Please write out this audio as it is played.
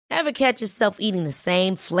Ever catch yourself eating the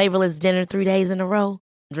same flavorless dinner 3 days in a row?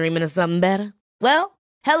 Dreaming of something better? Well,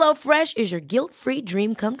 HelloFresh is your guilt-free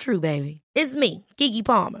dream come true, baby. It's me, Keke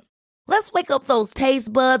Palmer. Let's wake up those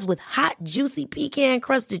taste buds with hot, juicy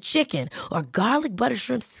pecan-crusted chicken or garlic butter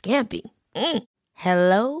shrimp scampi.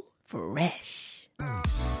 Hello Fresh.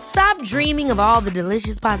 Stop dreaming of all the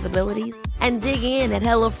delicious possibilities and dig in at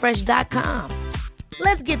HelloFresh.com.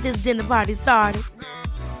 Let's get this dinner party started.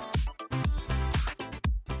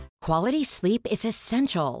 Quality sleep is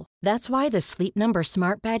essential. That's why the Sleep Number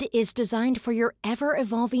Smart Bed is designed for your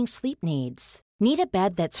ever-evolving sleep needs. Need a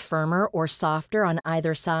bed that's firmer or softer on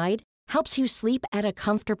either side? Helps you sleep at a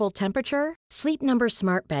comfortable temperature? Sleep Number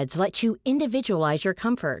Smart Beds let you individualize your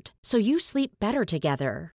comfort, so you sleep better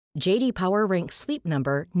together. J.D. Power ranks Sleep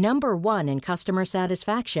Number number 1 in customer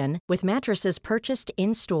satisfaction with mattresses purchased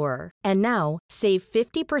in-store. And now, save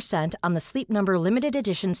 50% on the Sleep Number Limited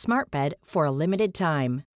Edition Smart Bed for a limited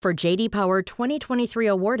time. For J.D. Power 2023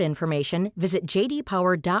 award information, visit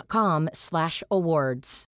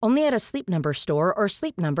jdpower.com/awards. Only at a Sleep Number store or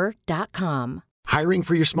sleepnumber.com. Hiring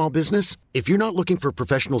for your small business? If you're not looking for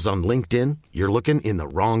professionals on LinkedIn, you're looking in the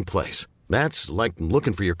wrong place. That's like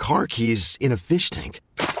looking for your car keys in a fish tank.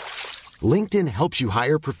 LinkedIn helps you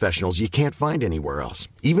hire professionals you can't find anywhere else,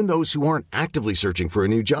 even those who aren't actively searching for a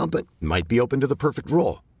new job but might be open to the perfect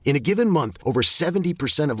role. In a given month, over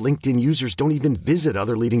 70% of LinkedIn users don't even visit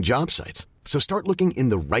other leading job sites. So start looking in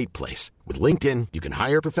the right place. With LinkedIn, you can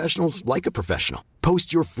hire professionals like a professional.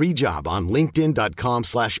 Post your free job on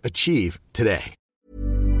linkedin.com/achieve today.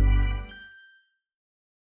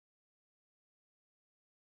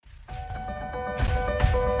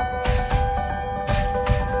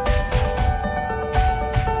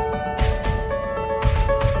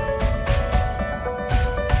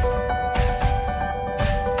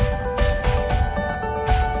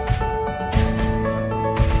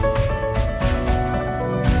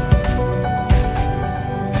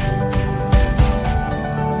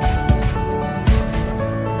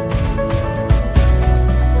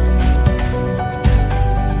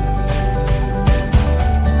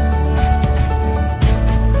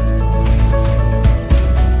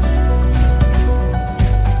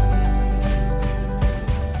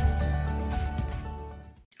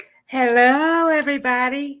 Hello,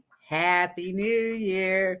 everybody. Happy New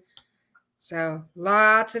Year. So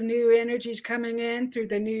lots of new energies coming in through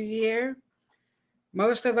the new year.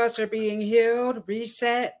 Most of us are being healed,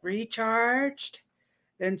 reset, recharged.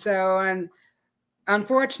 And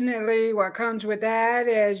unfortunately, what comes with that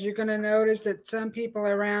is you're going to notice that some people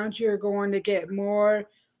around you are going to get more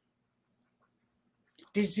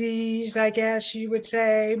disease, I guess you would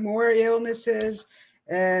say, more illnesses.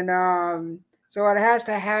 And so it has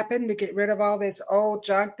to happen to get rid of all this old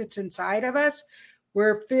junk that's inside of us.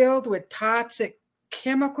 We're filled with toxic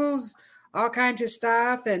chemicals, all kinds of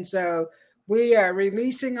stuff. And so we are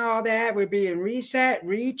releasing all that. We're being reset,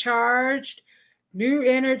 recharged. New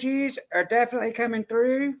energies are definitely coming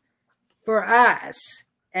through for us.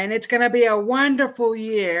 And it's going to be a wonderful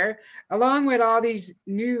year. Along with all these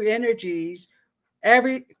new energies,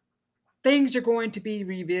 things are going to be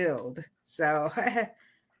revealed. So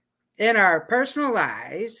in our personal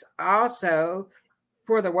lives, also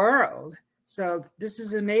for the world. So this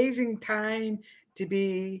is an amazing time to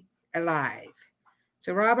be alive.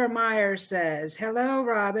 So Robert Myers says, hello,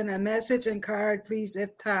 Robin, a message and card, please,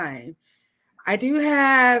 if time. I do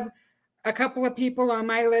have a couple of people on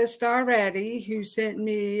my list already who sent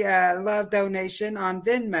me a love donation on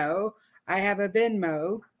Venmo. I have a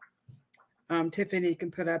Venmo. Tiffany can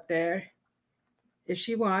put up there if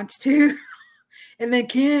she wants to. And then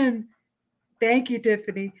Kim, thank you,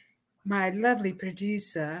 Tiffany, my lovely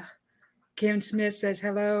producer. Kim Smith says,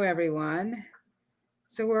 hello, everyone.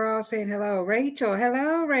 So we're all saying hello. Rachel,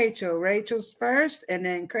 hello, Rachel. Rachel's first, and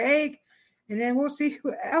then Craig, and then we'll see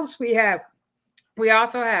who else we have. We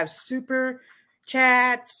also have super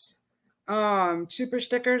chats, super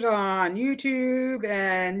stickers on YouTube,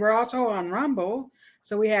 and we're also on Rumble.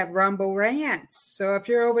 So we have Rumble Rants. So if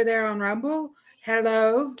you're over there on Rumble,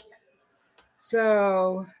 hello.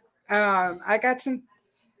 So I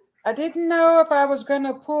didn't know if I was going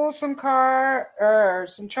to pull some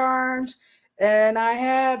some charms, and I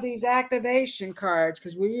have these activation cards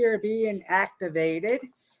because we are being activated.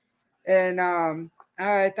 And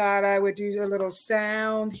I thought I would do a little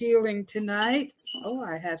sound healing tonight. Oh,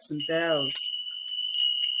 I have some bells.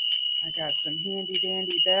 I got some handy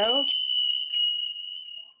dandy bells.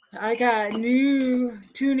 I got new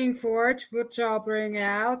tuning forks, which I'll bring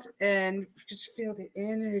out, and just feel the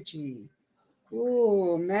energy.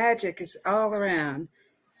 Ooh, magic is all around.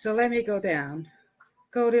 So let me go down.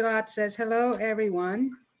 Goldilocks says, hello,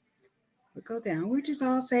 everyone. We go down. We're just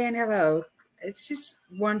all saying hello. It's just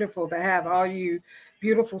wonderful to have all you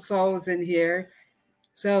beautiful souls in here.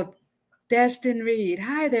 So, Destin Reed.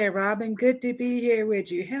 Hi there, Robin. Good to be here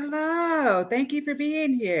with you. Hello. Thank you for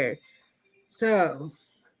being here. So,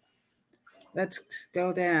 let's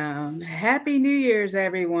go down. Happy New Year's,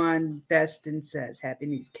 everyone. Destin says, Happy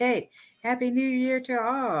New Year. Kate, Happy New Year to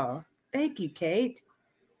all. Thank you, Kate.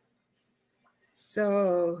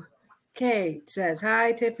 So, Kate says,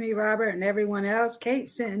 Hi, Tiffany, Robert, and everyone else. Kate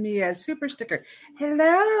sent me a super sticker.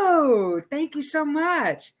 Hello. Thank you so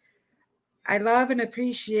much. I love and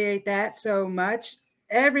appreciate that so much.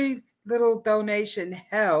 Every little donation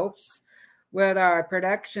helps with our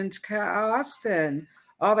production's cost and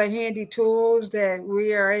all the handy tools that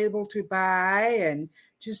we are able to buy and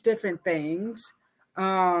just different things.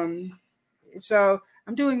 So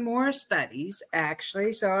I'm doing more studies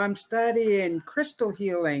actually. So I'm studying crystal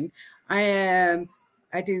healing. I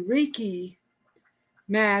do Reiki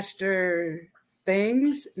master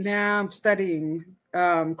things. Now I'm studying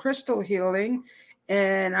crystal healing,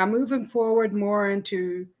 and I'm moving forward more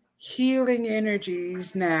into healing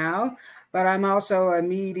energies now. But I'm also a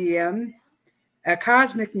medium, a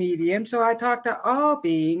cosmic medium. So I talk to all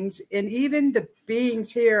beings and even the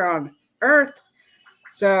beings here on Earth.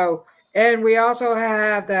 So, and we also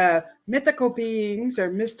have the mythical beings or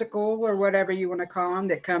mystical or whatever you want to call them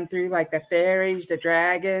that come through, like the fairies, the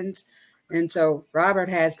dragons. And so Robert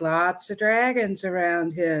has lots of dragons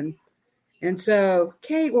around him. And so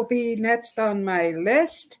Kate will be next on my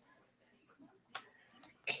list.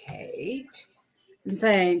 Kate,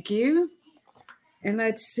 thank you. And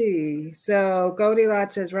let's see. So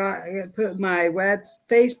Goldilocks says, put my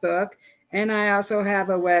Facebook, and I also have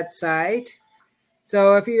a website.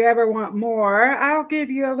 So if you ever want more, I'll give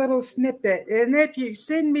you a little snippet. And if you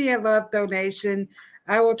send me a love donation,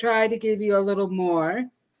 I will try to give you a little more.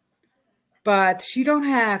 But you don't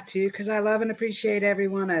have to, because I love and appreciate every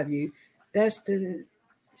one of you. Destin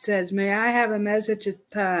says, may I have a message at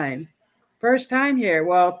a time? First time here.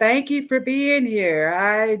 Well, thank you for being here.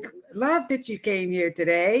 I love that you came here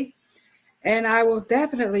today. And I will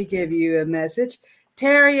definitely give you a message.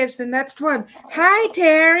 Terry is the next one. Hi,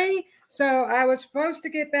 Terry. So I was supposed to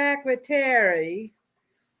get back with Terry.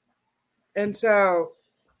 And so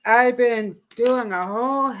I've been doing a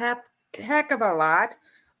whole heck of a lot.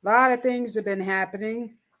 A lot of things have been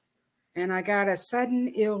happening. And I got a sudden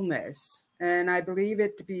illness. And I believe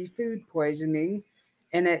it to be food poisoning.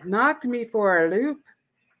 And it knocked me for a loop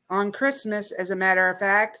on Christmas, as a matter of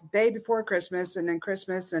fact, day before Christmas, and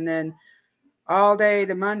then all day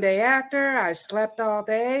the Monday after. I slept all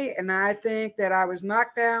day, and I think that I was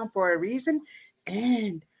knocked down for a reason.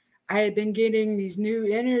 And I had been getting these new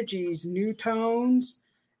energies, new tones,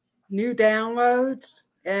 new downloads,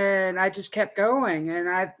 and I just kept going.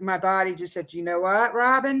 And my body just said, you know what,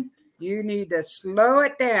 Robin, you need to slow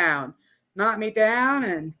it down, knock me down,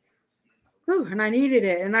 and I needed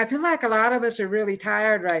it. And I feel like a lot of us are really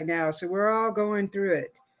tired right now, so we're all going through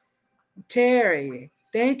it. Terry,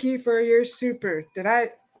 thank you for your super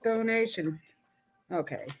donation.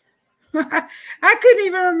 Okay. I couldn't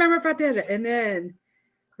even remember if I did it. And then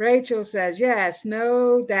Rachel says, yes,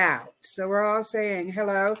 no doubt. So we're all saying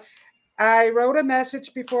hello. I wrote a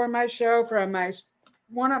message before my show from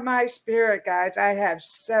one of my spirit guides. I have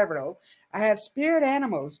several. I have spirit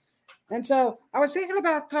animals. And so I was thinking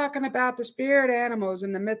about talking about the spirit animals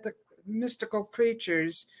and the mystical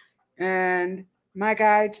creatures. And my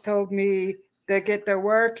guides told me to get the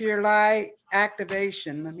Work Your Light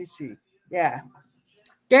activation. Let me see. Yeah.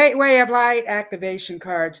 Gateway of Light activation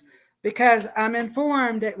cards, because I'm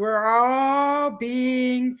informed that we're all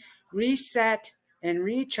being reset and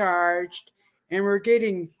recharged, and we're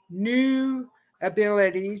getting new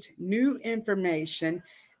abilities, new information.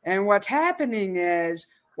 And what's happening is,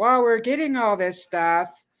 while we're getting all this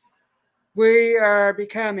stuff, we are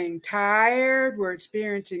becoming tired. We're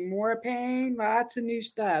experiencing more pain, lots of new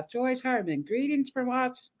stuff. Joyce Hartman, greetings from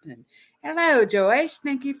Washington. Hello, Joyce.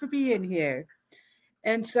 Thank you for being here.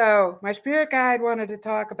 And so my spirit guide wanted to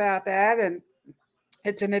talk about that. And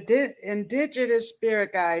it's an indigenous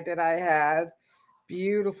spirit guide that I have.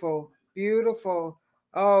 Beautiful, beautiful.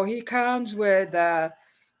 Oh, he comes with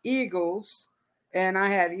eagles. And I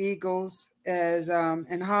have eagles as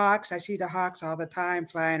and hawks. I see the hawks all the time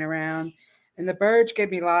flying around. And the birds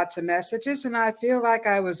give me lots of messages. And I feel like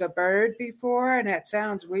I was a bird before. And that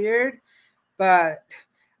sounds weird. But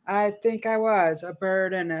I think I was a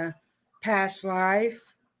bird in a past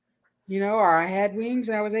life, or I had wings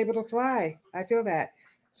and I was able to fly. I feel that.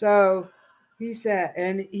 So he said,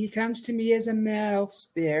 and he comes to me as a male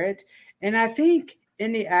spirit. And I think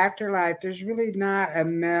in the afterlife, there's really not a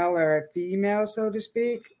male or a female, so to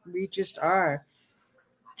speak. We just are.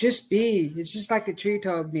 Just be. It's just like the tree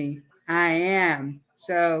told me, I am.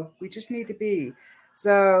 So we just need to be.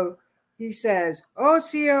 So he says,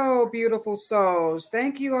 "O beautiful souls,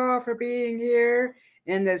 thank you all for being here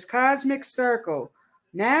in this cosmic circle.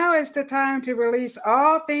 Now is the time to release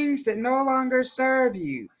all things that no longer serve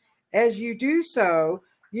you. As you do so,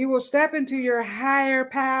 you will step into your higher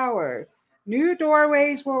power. New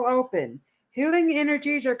doorways will open. Healing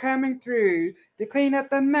energies are coming through to clean up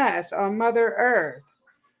the mess on Mother Earth.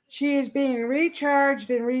 She is being recharged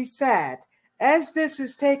and reset. As this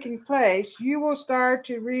is taking place, you will start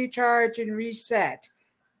to recharge and reset.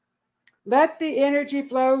 Let the energy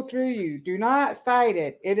flow through you. Do not fight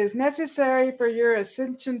it. It is necessary for your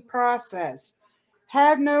ascension process.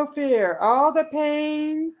 Have no fear. All the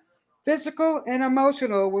pain, physical and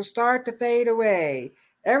emotional, will start to fade away.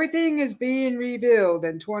 Everything is being revealed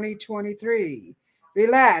in 2023.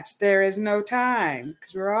 Relax. There is no time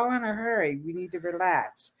because we're all in a hurry. We need to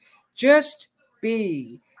relax. Just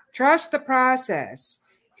be. Trust the process.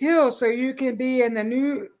 Heal so you can be in the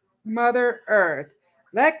new Mother Earth.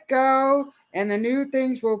 Let go, and the new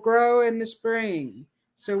things will grow in the spring.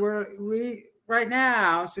 So we right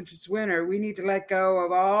now, since it's winter, we need to let go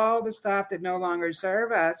of all the stuff that no longer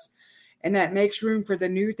serve us, and that makes room for the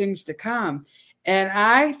new things to come. And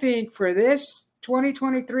I think for this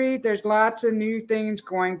 2023, there's lots of new things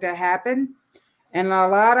going to happen. And a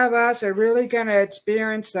lot of us are really going to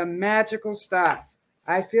experience some magical stuff.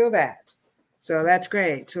 I feel that. So that's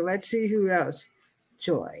great. So let's see who else.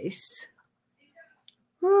 Joyce.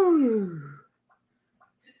 Woo.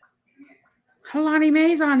 Lonnie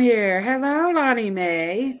Mae's on here. Hello, Lonnie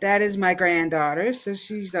Mae. That is my granddaughter, so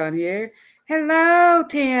she's on here. Hello,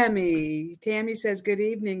 Tammy. Tammy says, good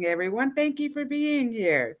evening, everyone. Thank you for being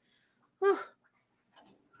here. Whew.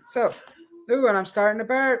 So, and I'm starting to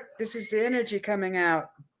burp. This is the energy coming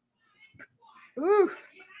out. Ooh.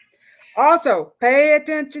 Also, pay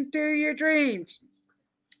attention to your dreams.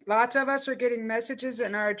 Lots of us are getting messages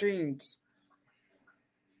in our dreams.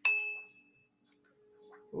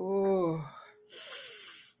 Ooh.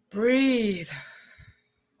 Breathe.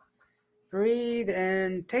 Breathe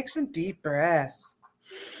and take some deep breaths.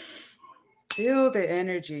 Feel the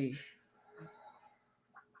energy.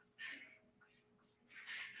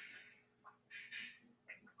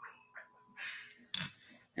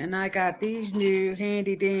 And I got these new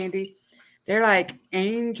handy dandy. They're like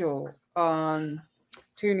angel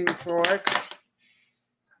tuning forks.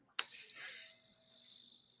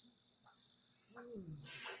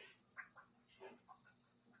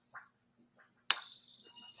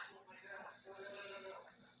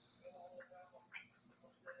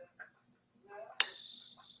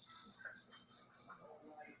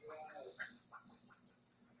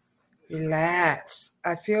 Relax.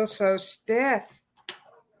 I feel so stiff.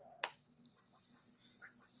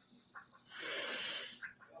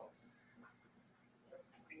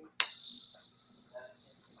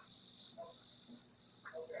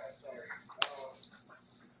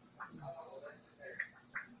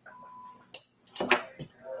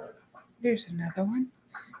 Here's another one.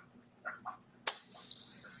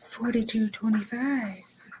 42.25.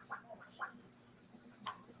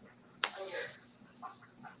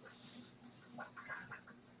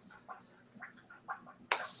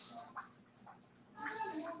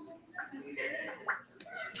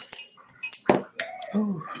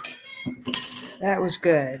 Oh, that was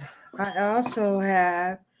good. I also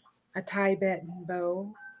have a Tibetan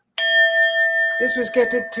bow. This was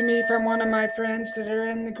gifted to me from one of my friends that are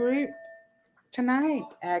in the group tonight,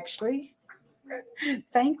 actually.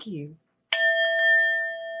 Thank you.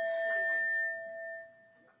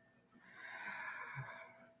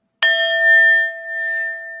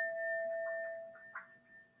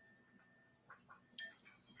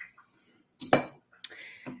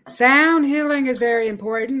 Sound healing is very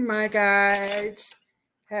important. My guides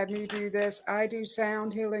have me do this. I do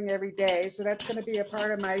sound healing every day. So that's going to be a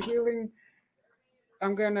part of my healing.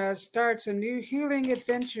 I'm going to start some new healing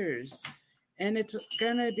adventures. And it's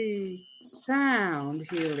going to be sound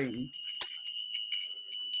healing.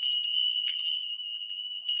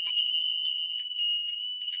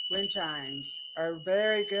 Wind chimes are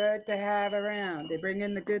very good to have around. They bring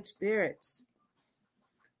in the good spirits.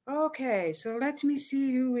 Okay, so let me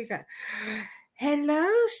see who we got. Hello,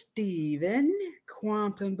 Stephen.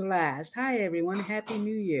 Quantum Blast. Hi, everyone. Happy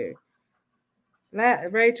New Year.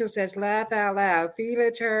 Rachel says, laugh out loud.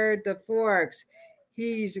 Felix heard the forks.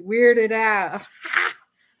 He's weirded out.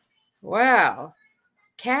 Wow.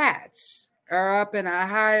 Cats are up in a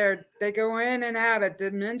higher, they go in and out of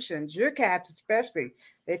dimensions. Your cats especially.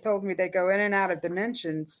 They told me they go in and out of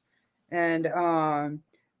dimensions. And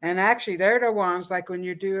actually they're the ones like when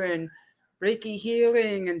you're doing Reiki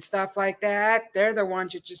healing and stuff like that, they're the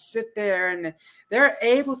ones that just sit there and they're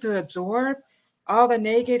able to absorb all the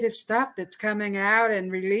negative stuff that's coming out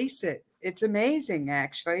and release it. It's amazing,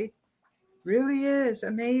 actually. Really is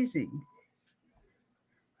amazing.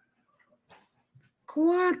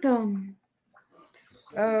 Quantum.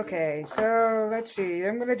 Okay, so let's see.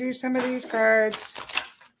 I'm going to do some of these cards.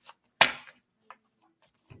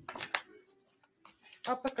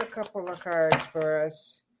 I'll pick a couple of cards for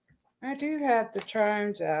us. I do have the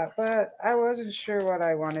chimes out, but I wasn't sure what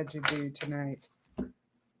I wanted to do tonight.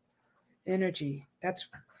 Energy.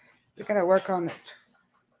 We got to work on it.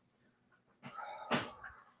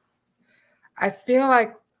 I feel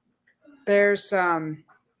like there's some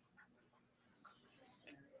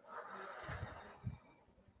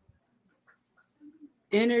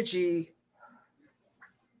energy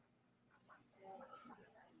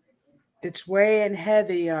that's weighing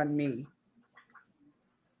heavy on me.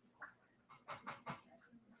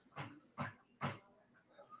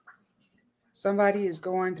 Somebody is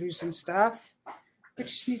going through some stuff. We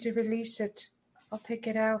just need to release it. I'll take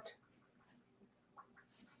it out.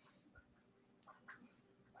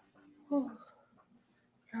 Oh,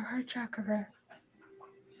 your heart chakra.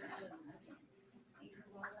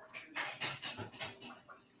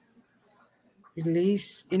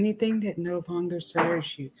 Release anything that no longer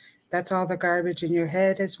serves you. That's all the garbage in your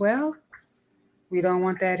head as well. We don't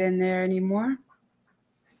want that in there anymore.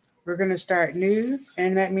 We're going to start new,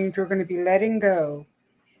 and that means we're going to be letting go.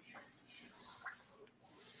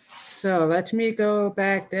 So let me go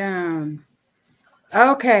back down.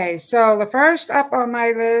 Okay, so the first up on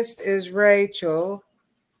my list is Rachel.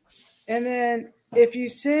 And then if you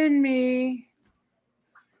send me,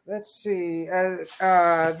 let's see,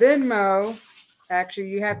 Venmo, actually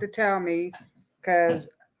you have to tell me because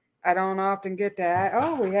I don't often get that.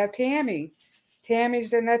 Oh, we have Tammy.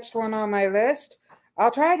 Tammy's the next one on my list. I'll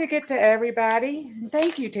try to get to everybody.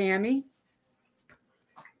 Thank you, Tammy.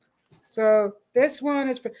 So this one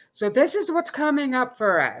is this is what's coming up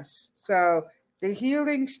for us. So the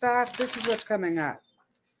healing stuff, this is what's coming up.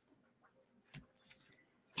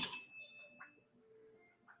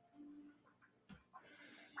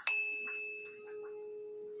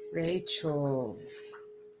 Rachel.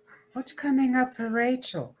 What's coming up for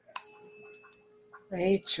Rachel?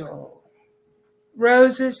 Rachel.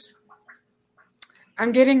 Roses.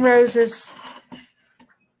 I'm getting roses.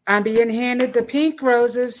 I'm being handed the pink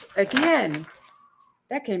roses again.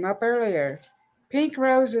 That came up earlier. Pink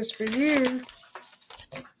roses for you,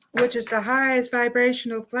 which is the highest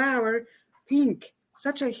vibrational flower. Pink.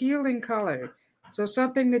 Such a healing color. So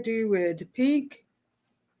something to do with pink.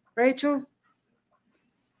 Rachel?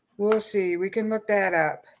 We'll see. We can look that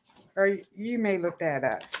up. Or you may look that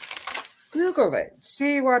up. Google it.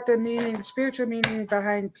 See what the meaning, the spiritual meaning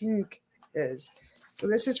behind pink is. So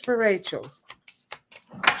this is for Rachel.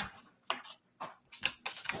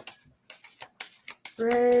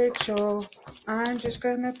 Rachel, I'm just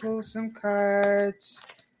going to pull some cards.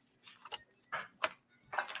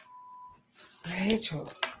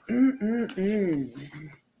 Rachel.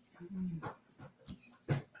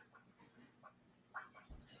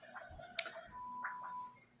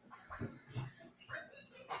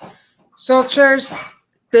 Soldiers,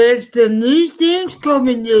 there's the new things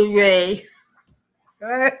coming your way.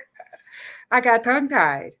 I got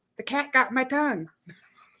tongue-tied. The cat got my tongue.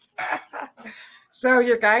 So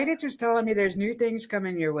your guidance is telling me there's new things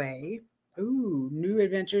coming your way. Ooh, new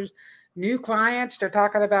adventures, new clients. They're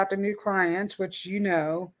talking about the new clients, which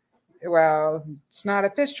well, it's not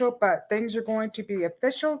official, but things are going to be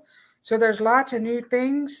official. So there's lots of new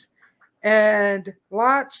things and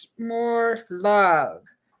lots more love.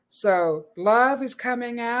 So love is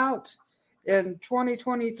coming out in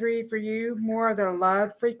 2023 for you, more of the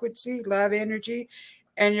love frequency, love energy,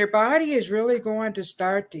 and your body is really going to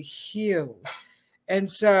start to heal. And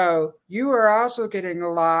so you are also getting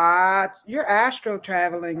a lot, you're astral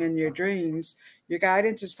traveling in your dreams. Your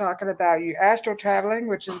guidance is talking about you astral traveling,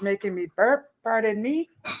 which is making me burp. Pardon me.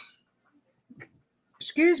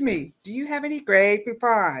 Excuse me. Do you have any Grey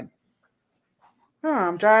Poupon? Oh,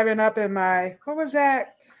 I'm driving up in my, what was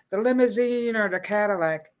that? The limousine or the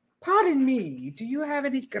Cadillac. Pardon me. Do you have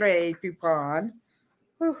any Grey Poupon?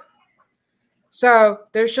 Whew. So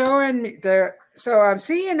they're showing me so I'm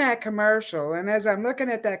seeing that commercial, and as I'm looking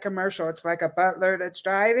at that commercial, it's like a butler that's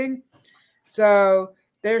driving. So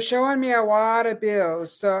they're showing me a wad of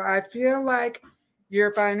bills. So I feel like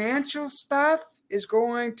your financial stuff is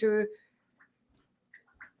going to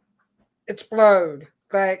explode.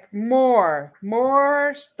 Like more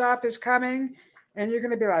stuff is coming, and you're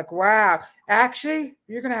going to be like, wow. Actually,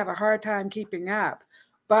 you're going to have a hard time keeping up,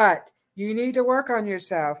 but you need to work on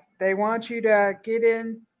yourself. They want you to get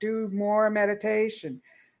in, do more meditation.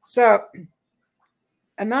 So,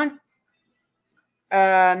 Anun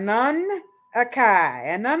Anunnaki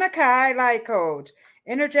light codes,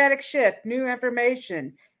 energetic shift, new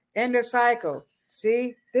information, end of cycle.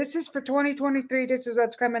 See, this is for 2023. This is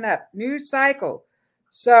what's coming up. New cycle.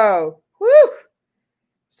 So,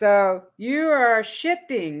 So you are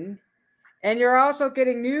shifting, and you're also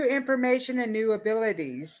getting new information and new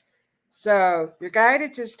abilities. So your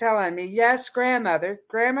guidance is telling me, yes, grandmother.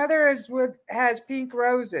 Grandmother has pink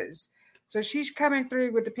roses. So she's coming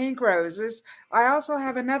through with the pink roses. I also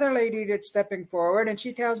have another lady that's stepping forward, and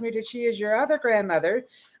she tells me that she is your other grandmother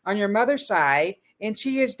on your mother's side, and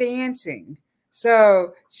she is dancing.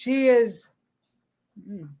 So she's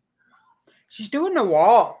doing the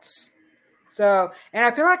waltz. So, and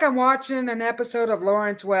I feel like I'm watching an episode of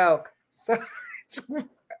Lawrence Welk. So,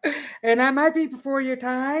 and that might be before your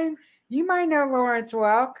time. You might know Lawrence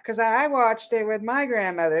Welk because I watched it with my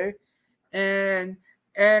grandmother, and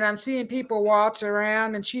I'm seeing people waltz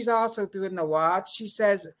around, and she's also doing the waltz. She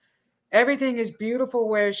says everything is beautiful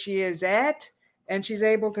where she is at, and she's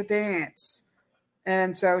able to dance.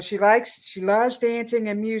 And so she loves dancing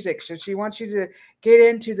and music. So she wants you to get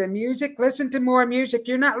into the music, listen to more music.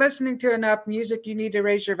 You're not listening to enough music. You need to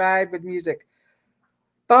raise your vibe with music.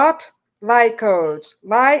 Thought, light codes,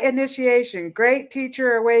 light initiation, great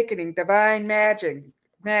teacher awakening, divine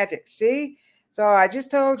magic. See? So I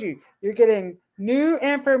just told you, you're getting new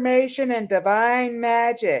information and divine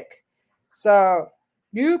magic. So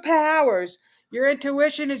new powers, your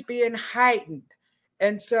intuition is being heightened.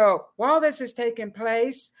 And so while this is taking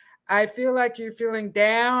place, I feel like you're feeling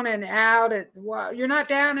down and out. Well, you're not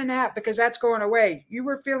down and out because that's going away. You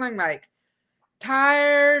were feeling like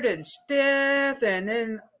tired and stiff and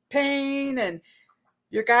in pain. And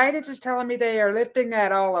your guidance is telling me they are lifting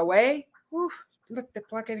that all away. Whew, look, they're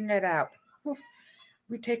plucking it out. Whew,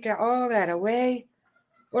 we take all that away.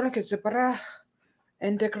 Or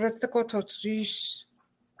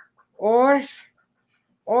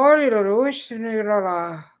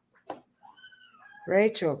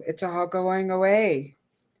Rachel, it's all going away.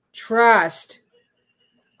 Trust.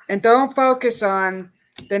 And don't focus on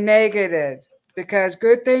the negative because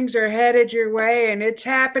good things are headed your way and it's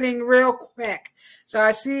happening real quick. So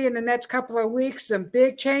I see in the next couple of weeks some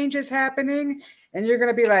big changes happening and you're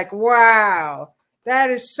going to be like, wow, that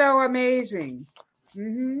is so amazing.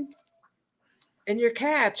 And your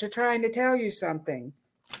cats are trying to tell you something.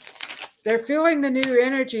 They're feeling the new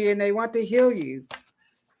energy and they want to heal you.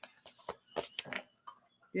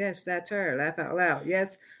 Yes, that's her. Laugh out loud.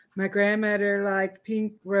 Yes, my grandmother liked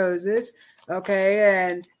pink roses. Okay,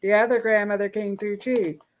 and the other grandmother came through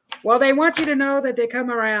too. Well, they want you to know that they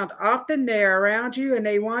come around often. They're around you and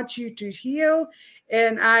they want you to heal.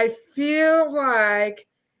 And I feel like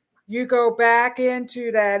you go back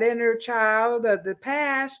into that inner child of the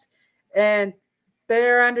past and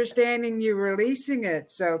they're understanding you releasing it.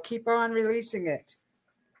 So keep on releasing it.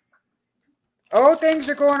 Old things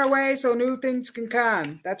are going away so new things can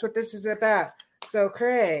come. That's what this is about. So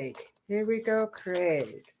Craig, here we go,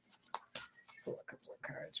 Craig. Pull a couple of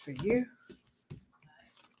cards for you.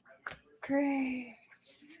 Craig.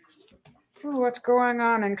 Ooh, what's going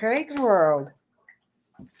on in Craig's world?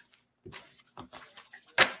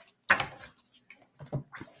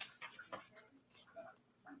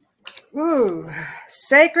 Ooh,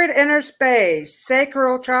 sacred inner space,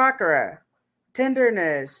 sacral chakra,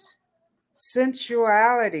 tenderness,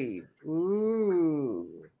 sensuality.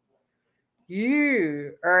 Ooh.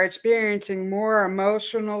 You are experiencing more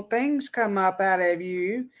emotional things come up out of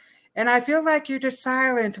you. And I feel like you're the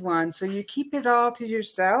silent one. So you keep it all to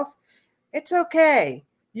yourself. It's okay.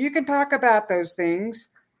 You can talk about those things.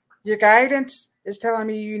 Your guidance is telling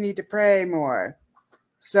me you need to pray more.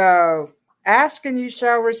 So ask and you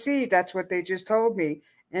shall receive. That's what they just told me.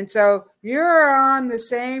 And so you're on the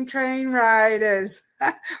same train ride as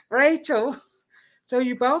Rachel. So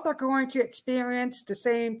you both are going to experience the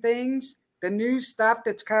same things. The new stuff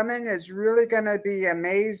that's coming is really going to be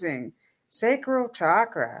amazing. Sacral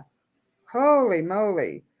chakra. Holy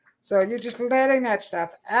moly. So you're just letting that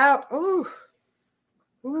stuff out. Ooh.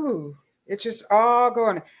 It's just all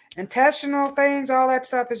going. Intestinal things, all that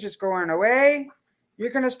stuff is just going away. You're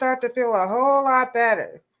going to start to feel a whole lot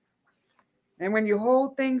better. And when you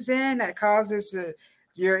hold things in, that causes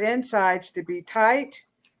your insides to be tight.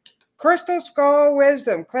 Crystal skull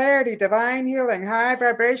wisdom, clarity, divine healing, high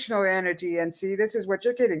vibrational energy. And see, this is what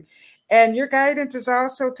you're getting. And your guidance is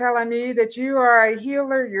also telling me that you are a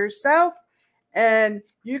healer yourself and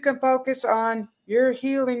you can focus on your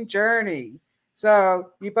healing journey.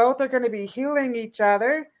 So you both are going to be healing each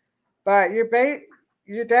other, but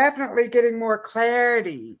you're definitely getting more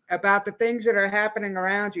clarity about the things that are happening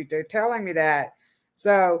around you. They're telling me that.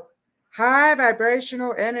 So high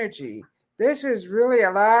vibrational energy. This is really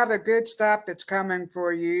a lot of good stuff that's coming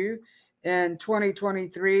for you in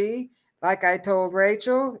 2023. Like I told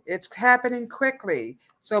Rachel, it's happening quickly.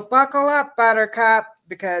 So buckle up, Buttercup,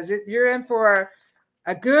 because you're in for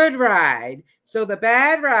a good ride. So the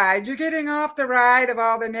bad ride, you're getting off the ride of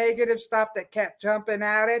all the negative stuff that kept jumping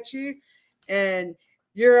out at you. And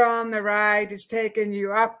you're on the ride is taking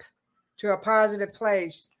you up to a positive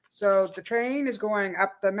place. So the train is going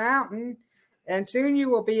up the mountain and soon you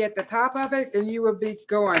will be at the top of it and you will be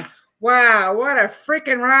going, wow, what a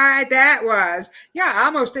freaking ride that was. Yeah, I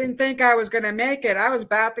almost didn't think I was going to make it. I was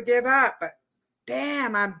about to give up, but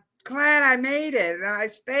damn, I'm glad I made it and I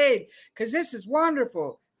stayed because this is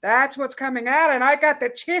wonderful. That's what's coming out and I got the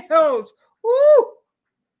chills. Woo!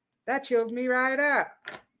 That chilled me right up.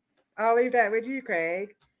 I'll leave that with you,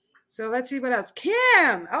 Craig. So let's see what else.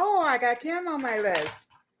 Kim. Oh, I got Kim on my list.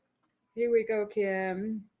 Here we go,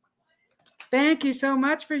 Kim. Thank you so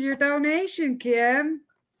much for your donation, Kim.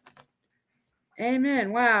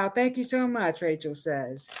 Amen. Wow. Thank you so much, Rachel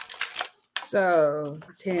says. So,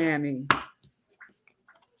 Tammy.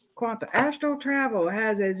 Quantum astral travel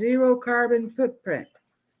has a zero carbon footprint.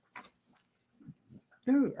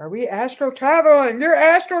 Ooh, are we astral traveling? You're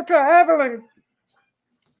astral traveling.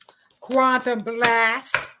 Quantum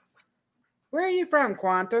blast. Where are you from,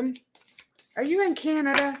 Quantum? Are you in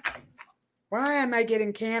Canada? Why am I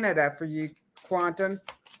getting Canada for you, Quantum?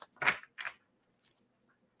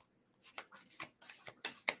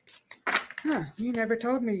 Huh, you never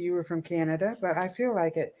told me you were from Canada, but I feel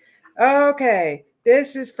like it. Okay,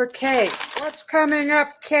 this is for Kate. What's coming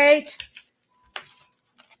up, Kate?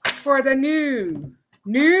 For the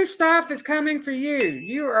new stuff is coming for you.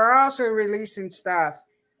 You are also releasing stuff.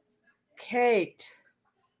 Kate.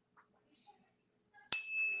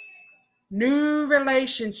 New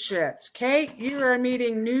relationships. Kate, you are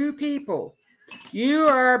meeting new people. You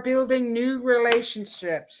are building new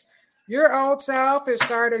relationships. Your old self is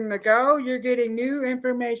starting to go. You're getting new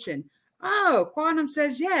information. Oh, Quantum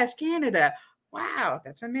says yes, Canada. Wow,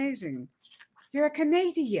 that's amazing. You're a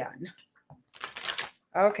Canadian.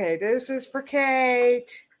 Okay, this is for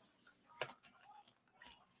Kate.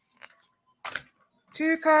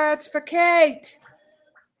 2 cards for Kate.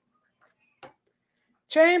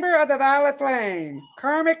 Chamber of the Violet Flame.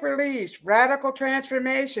 Karmic release. Radical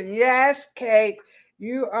transformation. Yes, Kate.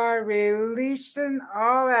 You are releasing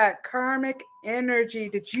all that karmic energy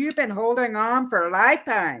that you've been holding on for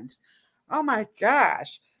lifetimes. Oh my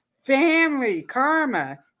gosh. Family,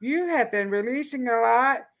 karma. You have been releasing a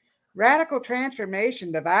lot. Radical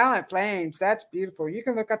transformation, the violent flames. That's beautiful. You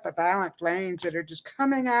can look up the violent flames that are just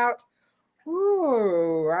coming out.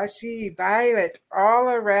 Ooh, I see violet all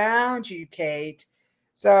around you, Kate.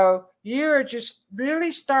 So you're just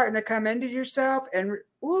really starting to come into yourself and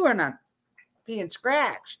I'm being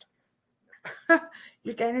scratched.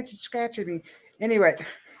 You're getting to scratching me. Anyway,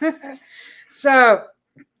 so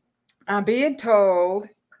I'm being told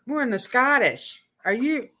we're in the Scottish.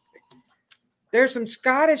 There's some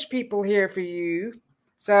Scottish people here for you.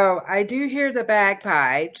 So I do hear the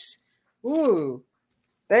bagpipes. Ooh,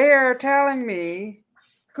 they are telling me,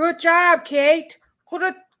 good job, Kate.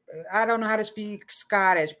 I don't know how to speak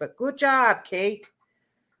Scottish, but good job, Kate.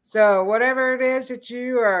 So whatever it is that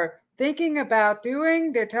you are thinking about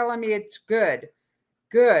doing, they're telling me it's good.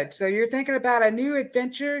 Good. So you're thinking about a new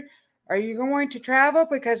adventure. Are you going to travel?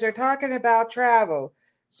 Because they're talking about travel.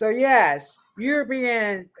 So yes, you're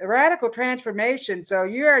being a radical transformation. So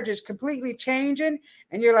you are just completely changing.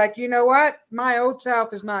 And you're like, you know what? My old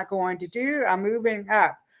self is not going to do. I'm moving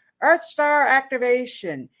up. Earth star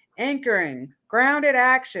activation, anchoring, grounded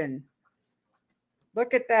action.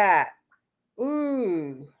 Look at that.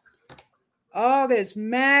 Ooh. All this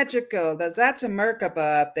magical. That's a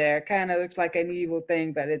Merkaba up there. Kind of looks like an evil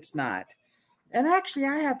thing, but it's not. And actually,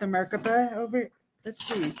 I have the Merkaba over. Let's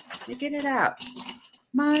see. You get it out.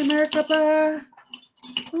 My Merkaba.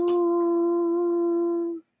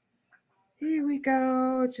 Ooh. Here we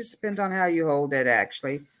go. It just depends on how you hold it,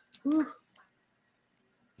 actually. Ooh.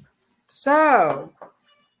 So,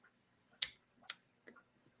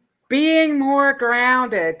 being more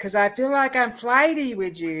grounded, because I feel like I'm flighty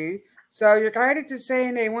with you. So your guidance is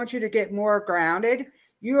saying they want you to get more grounded.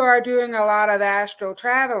 You are doing a lot of astral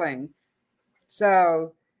traveling.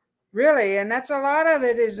 So Really, and that's a lot of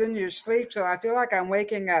it is in your sleep. So I feel like I'm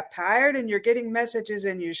waking up tired and you're getting messages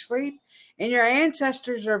in your sleep, and your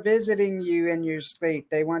ancestors are visiting you in your sleep.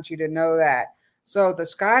 They want you to know that. So the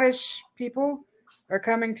Scottish people are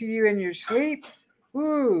coming to you in your sleep.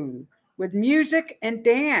 Ooh, with music and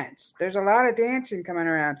dance. There's a lot of dancing coming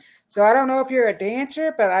around. So I don't know if you're a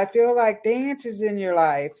dancer, but I feel like dance is in your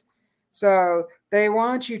life. So they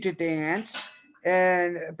want you to dance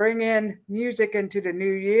and bring in music into the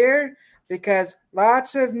new year, because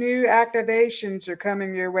lots of new activations are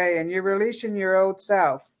coming your way and you're releasing your old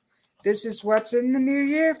self. This is what's in the new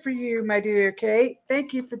year for you, my dear Kate.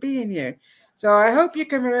 Thank you for being here. So I hope you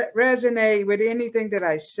can resonate with anything that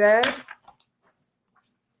I said.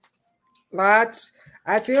 Lots.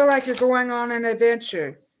 I feel like you're going on an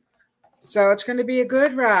adventure. So it's going to be a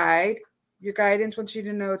good ride. Your guidance wants you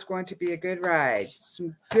to know it's going to be a good ride.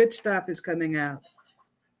 Some good stuff is coming out.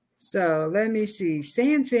 So let me see.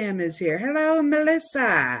 Sam is here. Hello,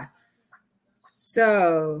 Melissa.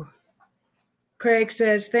 So Craig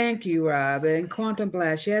says, thank you, Robin. Quantum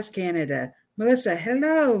Blast. Yes, Canada. Melissa,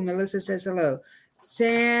 hello. Melissa says hello.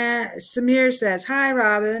 Samir says, hi,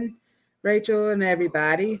 Robin, Rachel, and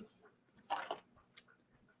everybody.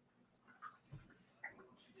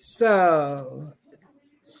 So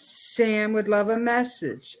Sam would love a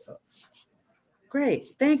message. Great.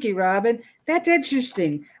 Thank you, Robin. That's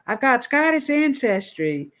interesting. I've got Scottish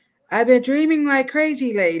ancestry. I've been dreaming like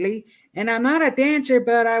crazy lately, and I'm not a dancer,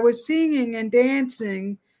 but I was singing and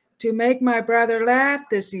dancing to make my brother laugh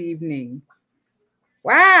this evening.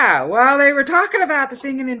 Wow. Well, they were talking about the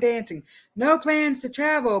singing and dancing. No plans to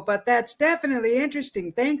travel, but that's definitely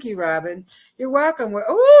interesting. Thank you, Robin. You're welcome.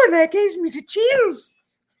 Oh, that gives me the chills.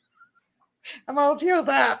 I'm all chilled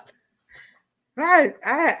up. Right.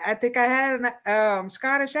 I think I had an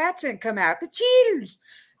Scottish accent come out. The cheaters.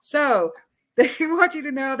 So they want you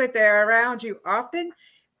to know that they're around you often.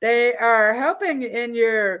 They are helping in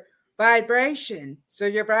your vibration. So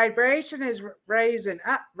your vibration is rising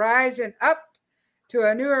up to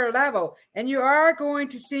a newer level. And you are going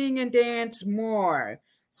to sing and dance more.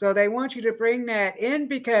 So they want you to bring that in,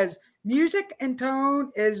 because music and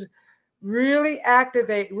tone is really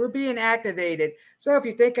we're being activated. So if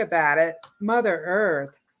you think about it, Mother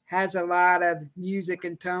Earth has a lot of music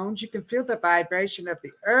and tones. You can feel the vibration of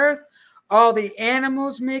the earth. All the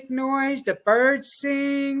animals make noise, the birds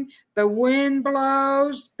sing, the wind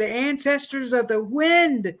blows, the ancestors of the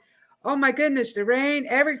wind. Oh my goodness, the rain,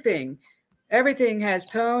 everything has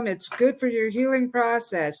tone. It's good for your healing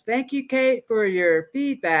process. Thank you, Kate, for your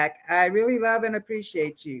feedback. I really love and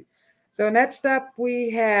appreciate you. So next up we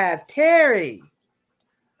have Terry.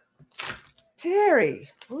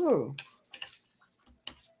 Ooh.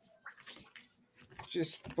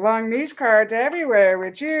 Just flung these cards everywhere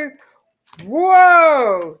with you.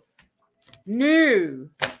 Whoa. New.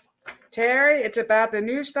 Terry, it's about the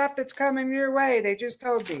new stuff that's coming your way. They just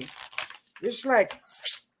told me. Just like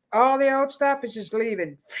all the old stuff is just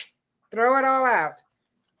leaving. Throw it all out.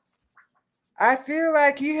 I feel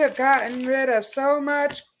like you have gotten rid of so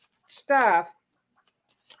much stuff.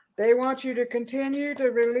 They want you to continue to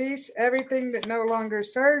release everything that no longer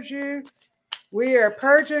serves you. We are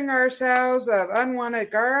purging ourselves of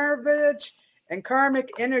unwanted garbage and karmic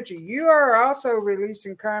energy. You are also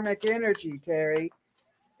releasing karmic energy, Terry.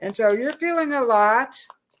 And so you're feeling a lot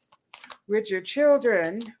with your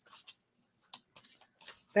children.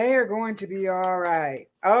 They are going to be all right.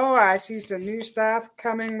 Oh, I see some new stuff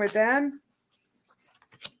coming with them.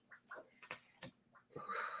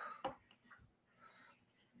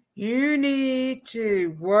 You need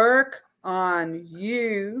to work on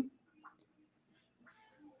you.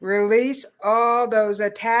 Release all those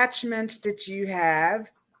attachments that you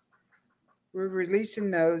have. We're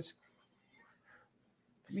releasing those.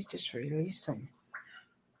 Let me just release them.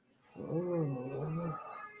 Oh.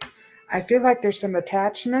 I feel like there's some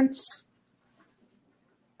attachments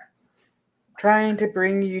trying to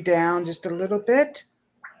bring you down just a little bit.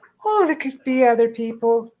 Oh, there could be other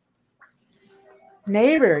people.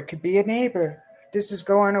 Neighbor, it could be a neighbor. This is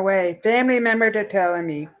going away. Family member, they're telling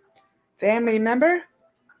me. Family member?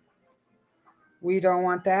 We don't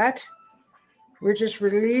want that. We're just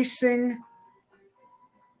releasing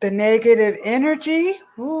the negative energy.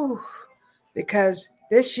 Ooh, because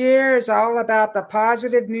this year is all about the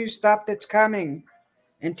positive new stuff that's coming.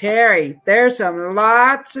 And Terry, there's some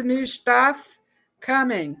lots of new stuff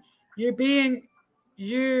coming.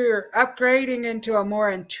 You're upgrading into a more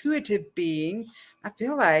intuitive being. I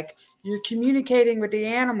feel like you're communicating with the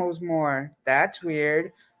animals more. That's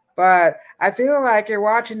weird. But I feel like you're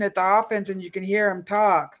watching the dolphins and you can hear them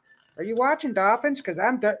talk. Are you watching dolphins? Because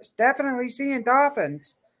I'm definitely seeing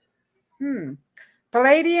dolphins.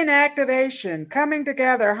 Palladian activation, coming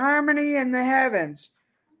together, harmony in the heavens,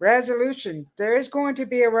 resolution. There is going to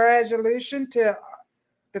be a resolution to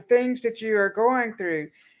the things that you are going through.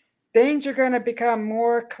 Things are going to become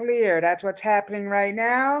more clear. That's what's happening right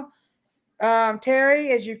now.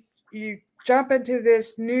 Terry, as you jump into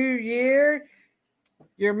this new year,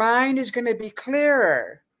 your mind is going to be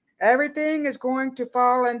clearer. Everything is going to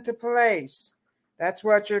fall into place. That's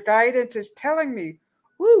what your guidance is telling me.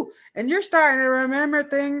 Woo! And you're starting to remember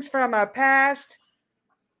things from a past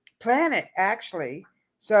planet, actually.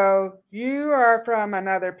 So you are from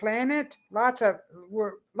another planet. A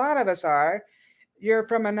lot of us are. You're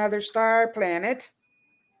from another star planet.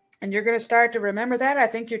 And you're going to start to remember that. I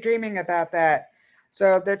think you're dreaming about that.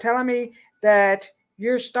 So they're telling me that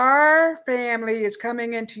your star family is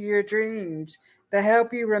coming into your dreams to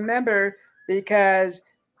help you remember, because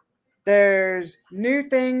there's new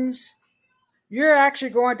things. You're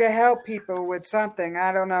actually going to help people with something.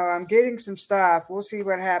 I don't know. I'm getting some stuff. We'll see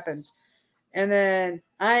what happens. And then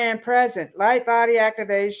I am present. Light body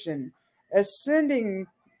activation. Ascending.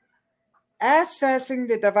 Accessing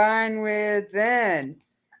the divine within.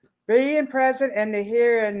 Being present in the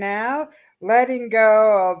here and now. Letting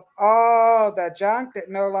go of all the junk that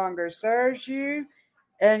no longer serves you.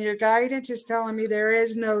 And your guidance is telling me there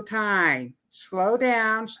is no time. Slow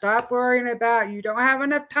down. Stop worrying about you don't have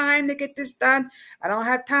enough time to get this done. I don't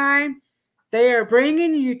have time. They are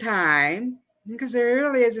bringing you time, because there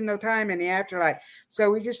really isn't no time in the afterlife.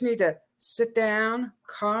 So we just need to sit down,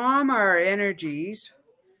 calm our energies,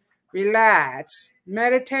 relax,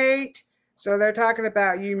 meditate. So they're talking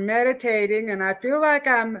about you meditating, and I feel like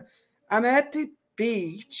I'm at the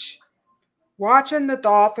beach watching the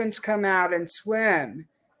dolphins come out and swim.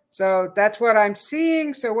 So that's what I'm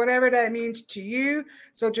seeing. So whatever that means to you.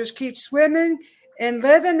 So just keep swimming and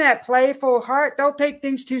live in that playful heart. Don't take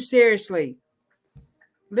things too seriously.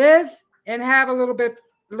 Live and have a little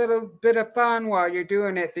bit of fun while you're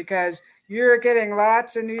doing it, because you're getting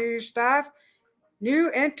lots of new stuff.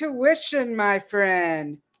 New intuition, my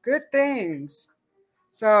friend. Good things.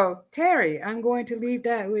 So, Terry, I'm going to leave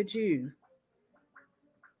that with you.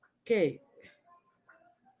 Kate.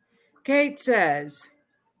 Kate says,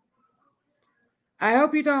 I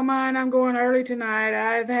hope you don't mind. I'm going early tonight.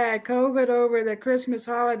 I've had COVID over the Christmas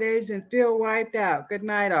holidays and feel wiped out. Good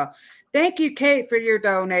night, all. Thank you, Kate, for your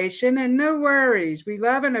donation. And no worries. We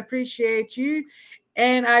love and appreciate you.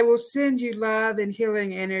 And I will send you love and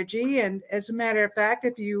healing energy. And as a matter of fact,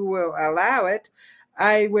 if you will allow it,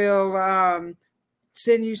 I will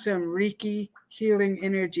send you some Reiki healing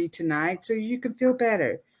energy tonight so you can feel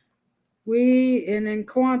better. And then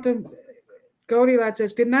Quantum Goldilocks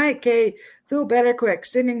says, good night, Kate. Feel better quick.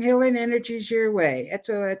 Sending healing energies your way.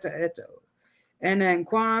 Etzo. And then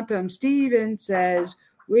Quantum Steven says,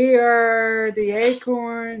 we are the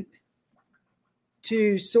acorn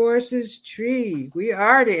to Source's tree. We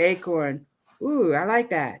are the acorn. Ooh, I like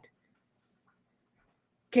that.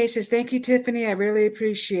 Kate says, thank you, Tiffany. I really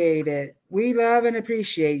appreciate it. We love and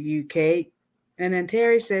appreciate you, Kate. And then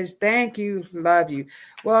Terry says, thank you, love you.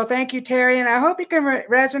 Well, thank you, Terry. And I hope you can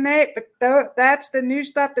resonate. But that's the new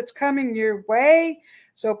stuff that's coming your way.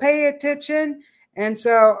 So pay attention. And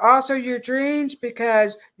so also your dreams,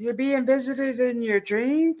 because you're being visited in your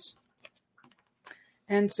dreams.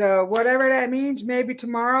 And so whatever that means, maybe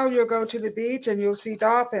tomorrow you'll go to the beach and you'll see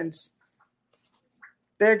dolphins.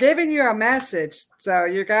 They're giving you a message. So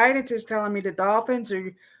your guidance is telling me the dolphins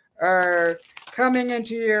are coming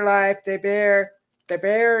into your life. They bear the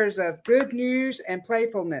bearers of good news and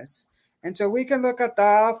playfulness. And so we can look at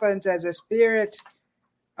dolphins as a spirit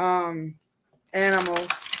animal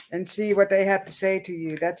and see what they have to say to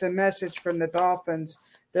you. That's a message from the dolphins.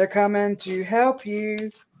 They're coming to help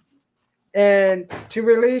you and to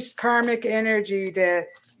release karmic energy the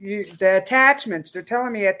attachments. They're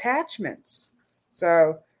telling me attachments.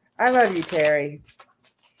 So I love you, Terry.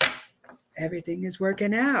 Everything is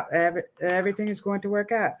working out. Everything is going to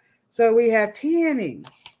work out. So we have Tammy.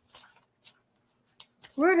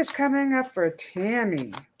 What is coming up for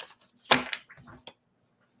Tammy?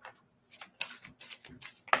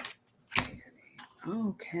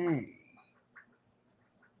 Okay.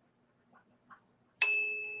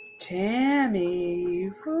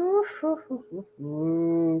 Tammy.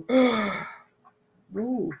 Ooh.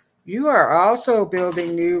 You are also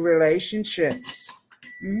building new relationships.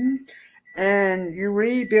 And you're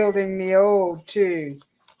rebuilding the old too.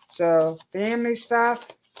 So family stuff.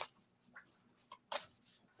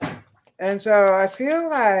 And so I feel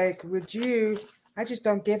like with you, I just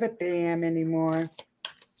don't give a damn anymore.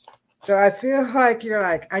 So I feel like you're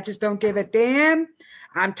like, I just don't give a damn.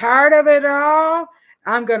 I'm tired of it all.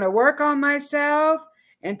 I'm going to work on myself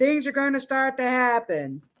and things are going to start to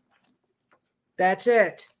happen. That's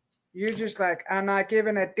it. You're just like, I'm not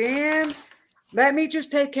giving a damn. Let me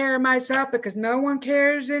just take care of myself because no one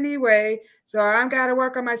cares anyway. So I've got to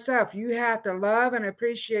work on myself. You have to love and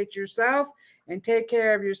appreciate yourself and take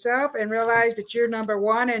care of yourself and realize that you're number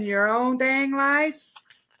one in your own dang life.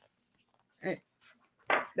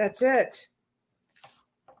 That's it.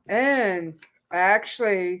 And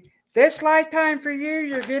actually, this lifetime for you,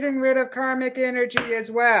 you're getting rid of karmic energy as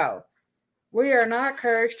well. We are not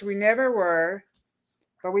cursed. We never were.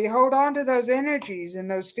 But we hold on to those energies and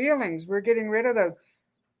those feelings. We're getting rid of those.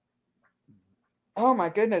 Oh my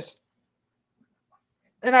goodness.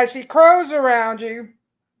 And I see crows around you.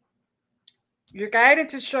 Your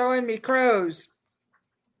guidance is showing me crows.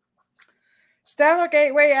 Stellar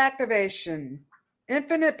Gateway activation.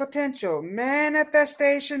 Infinite potential.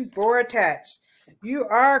 Manifestation vortex. You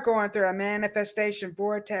are going through a manifestation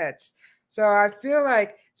vortex. So I feel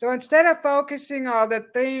like, so instead of focusing on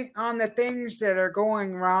the things that are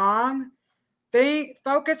going wrong,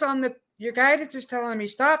 focus on your guidance is telling me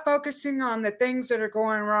stop focusing on the things that are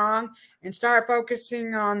going wrong and start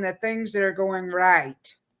focusing on the things that are going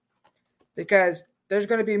right. Because there's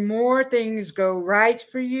going to be more things go right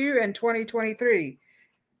for you in 2023.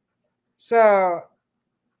 So,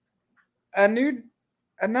 Anunnaki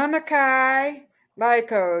light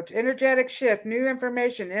code, energetic shift, new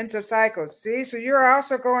information, ends of cycles. See, so you're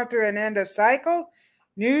also going through an end of cycle.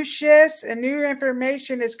 New shifts and new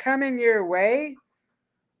information is coming your way.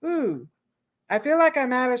 Ooh, I feel like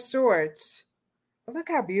I'm out of sorts. But look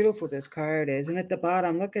how beautiful this card is. And at the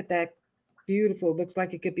bottom, look at that. Beautiful. Looks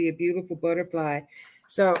like it could be a beautiful butterfly.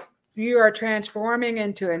 So you are transforming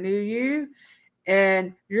into a new you.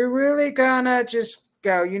 And you're really gonna just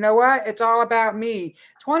go, you know what? It's all about me.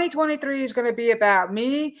 2023 is going to be about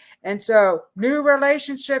me. And so new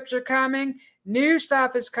relationships are coming. New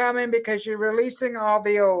stuff is coming because you're releasing all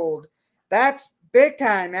the old. That's big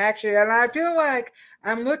time, actually. And I feel like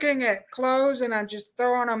I'm looking at clothes and I'm just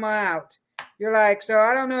throwing them out. You're like, so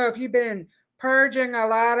I don't know if you've been purging a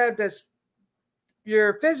lot of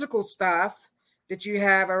your physical stuff that you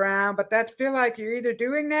have around, but that feel like you're either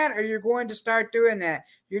doing that or you're going to start doing that.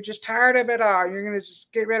 You're just tired of it all. You're going to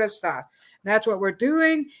just get rid of stuff. And that's what we're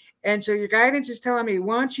doing. And so your guidance is telling me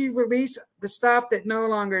once you release the stuff that no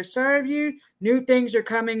longer serve you, new things are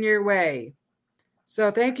coming your way.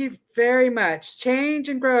 So thank you very much. Change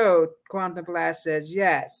and growth, Quantum Blast says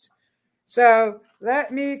yes. So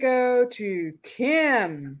let me go to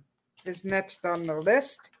Kim is next on the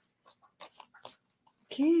list.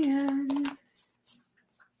 Kim.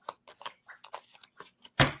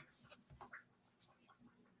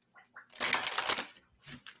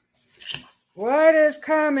 What is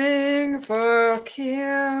coming for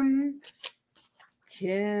Kim?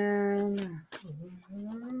 Kim.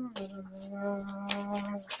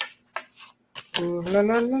 Ooh, la,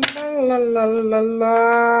 la, la, la, la, la,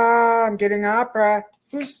 la. I'm getting opera.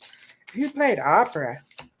 Who played opera?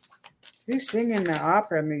 Who's singing the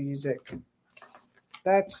opera music?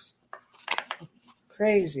 That's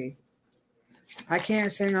crazy. I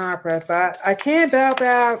can't sing opera, but I can belt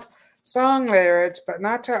out song lyrics, but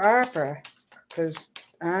not to opera, because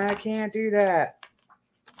I can't do that.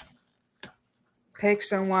 Take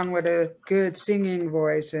someone with a good singing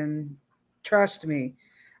voice and trust me.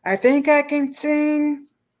 I think I can sing,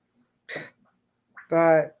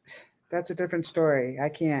 but that's a different story. I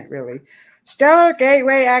can't really. Stellar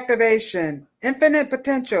Gateway activation, infinite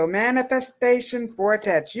potential, manifestation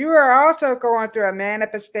vortex. You are also going through a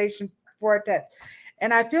manifestation vortex.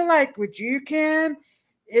 And I feel like with you, Kim,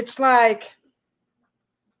 it's like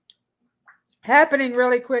happening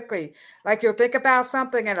really quickly. Like you'll think about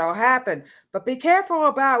something and it'll happen. But be careful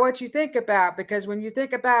about what you think about, because when you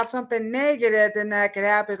think about something negative, then that could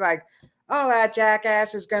happen like, oh, that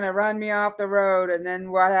jackass is going to run me off the road. And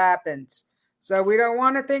then what happens? So we don't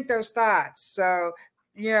want to think those thoughts. So,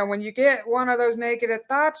 when you get one of those negative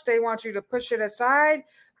thoughts, they want you to push it aside.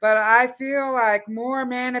 But I feel like more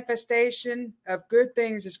manifestation of good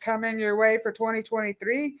things is coming your way for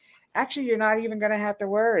 2023. Actually, you're not even going to have to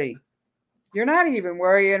worry. You're not even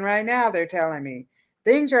worrying right now, they're telling me.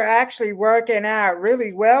 Things are actually working out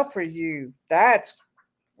really well for you. That's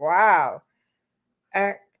wow.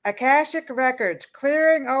 Akashic records,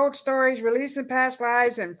 clearing old stories, releasing past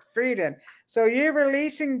lives, and freedom. So you're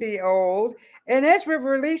releasing the old. And as we're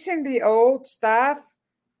releasing the old stuff,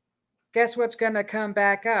 guess what's going to come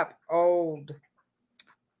back up? Old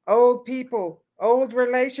people, old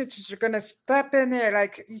relationships are going to step in there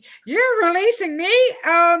like, you're releasing me?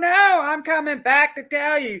 Oh, no, I'm coming back to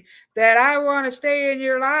tell you that I want to stay in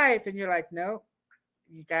your life. And you're like, no,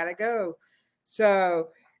 You got to go. So,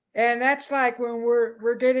 and that's like when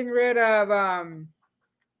we're getting rid of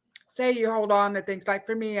say you hold on to things. Like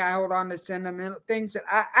for me, I hold on to sentimental things that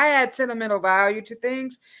I add sentimental value to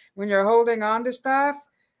things. When you're holding on to stuff,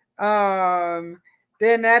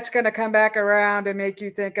 then that's going to come back around and make you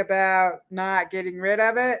think about not getting rid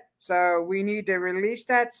of it. So we need to release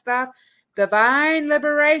that stuff. Divine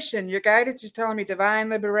liberation. Your guidance is telling me divine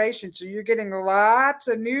liberation. So you're getting lots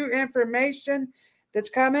of new information that's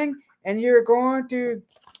coming, and you're going through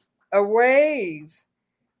a wave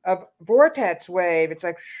of vortex wave. It's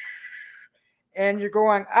like, and you're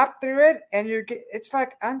going up through it, and it's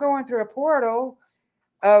like I'm going through a portal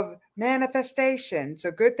of manifestation. So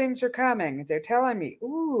good things are coming. They're telling me,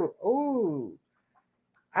 ooh,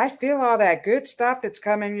 I feel all that good stuff that's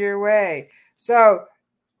coming your way. So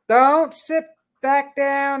don't sit back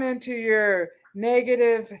down into your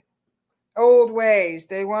negative old ways.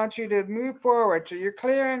 They want you to move forward. So you're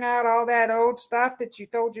clearing out all that old stuff that you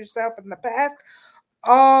told yourself in the past,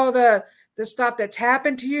 all the stuff that's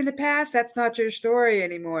happened to you in the past. That's not your story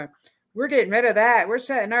anymore. We're getting rid of that. We're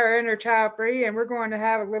setting our inner child free, and we're going to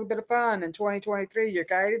have a little bit of fun in 2023. Your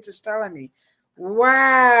guidance is telling me.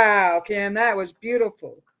 Wow, Kim, that was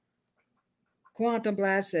beautiful. Quantum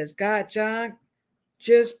Blast says, got junk?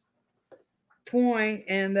 Just point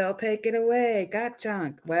and they'll take it away. Got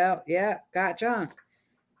junk. Well, yeah, got junk.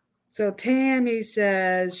 So Tammy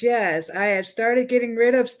says, yes, I have started getting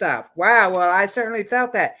rid of stuff. Wow, well, I certainly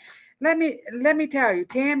felt that. Let me tell you,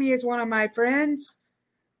 Tammy is one of my friends,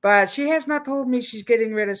 but she has not told me she's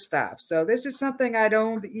getting rid of stuff. So this is something I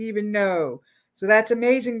don't even know. So that's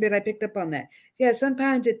amazing that I picked up on that. Yeah,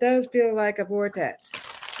 sometimes it does feel like a vortex.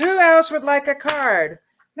 Who else would like a card?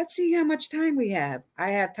 Let's see how much time we have. I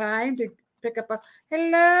have time to pick up a...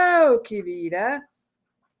 Hello, Kivita.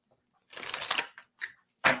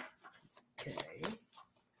 Okay.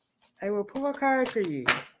 I will pull a card for you.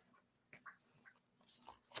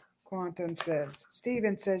 Quantum says.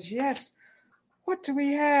 Stephen says, yes. What do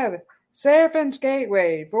we have? Seraphim's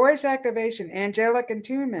Gateway, voice activation, angelic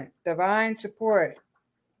attunement, divine support.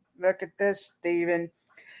 Look at this, Stephen.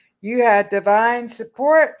 You had divine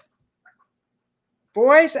support,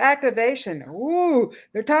 voice activation. Ooh,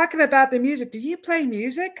 they're talking about the music. Do you play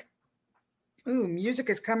music? Ooh, music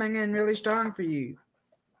is coming in really strong for you.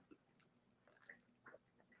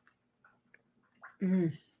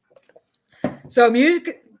 So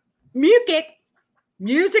music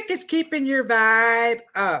is keeping your vibe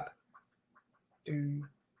up. Dun,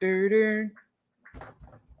 dun, dun.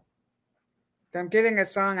 I'm getting a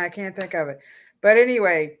song, I can't think of it. But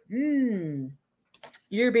anyway,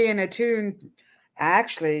 you're being attuned.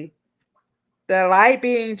 Actually, the light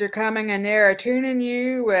beings are coming and they're attuning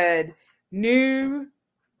you with new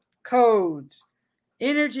codes,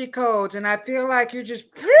 energy codes. And I feel like you're just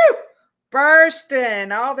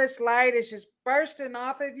bursting. All this light is just bursting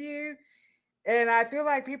off of you. And I feel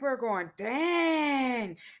like people are going,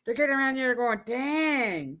 dang. They're getting around here going,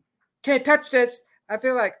 dang. Can't touch this. I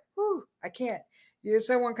feel like, I can't.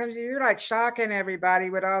 Someone comes to you, you're like shocking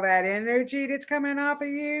everybody with all that energy that's coming off of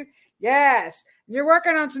you. Yes. You're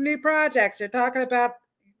working on some new projects. You're talking about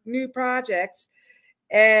new projects.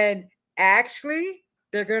 And actually,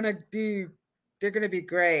 they're going to be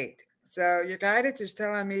great. So your guidance is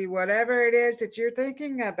telling me whatever it is that you're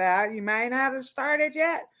thinking about, you might not have started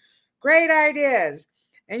yet. Great ideas.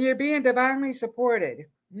 And you're being divinely supported.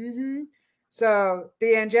 So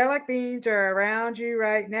the angelic beings are around you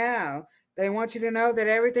right now. They want you to know that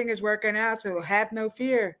everything is working out. So have no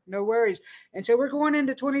fear, no worries. And so we're going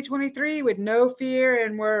into 2023 with no fear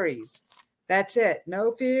and worries. That's it.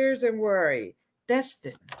 No fears and worry.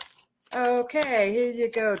 Destin. Okay, here you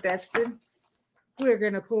go, Destin. We're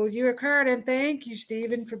going to pull you a card, and thank you,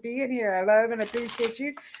 Stephen, for being here. I love and appreciate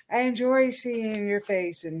you. I enjoy seeing your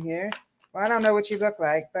face in here. Well, I don't know what you look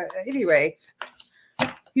like, but anyway,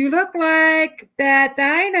 you look like that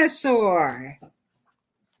dinosaur.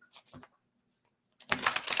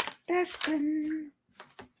 Destin.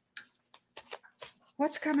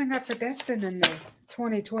 What's coming up for Destin in the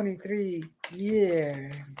 2023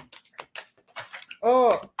 year?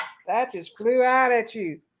 Oh, that just flew out at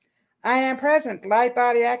you. I am present, light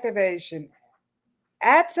body activation,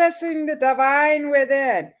 accessing the divine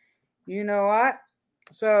within. You know what?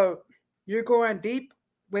 So you're going deep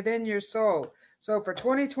within your soul. So for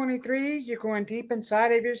 2023, you're going deep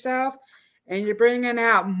inside of yourself and you're bringing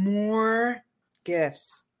out more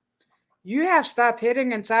gifts. You have stuff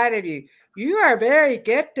hidden inside of you. You are very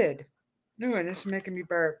gifted. Ooh, and this is making me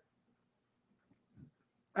burp.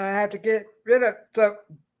 I have to get rid of. So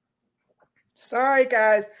sorry,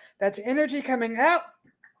 guys. That's energy coming out.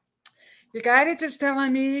 Your guidance is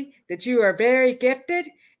telling me that you are very gifted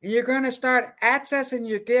and you're going to start accessing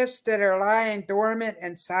your gifts that are lying dormant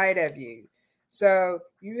inside of you. So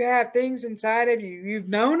you have things inside of you you've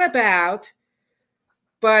known about,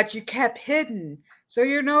 but you kept hidden. So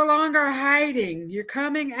you're no longer hiding. You're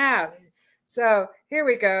coming out. So here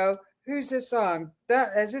we go. Who's this song?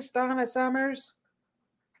 Is this Donna Summers?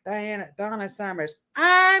 Donna Summers.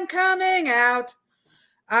 I'm coming out.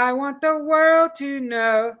 I want the world to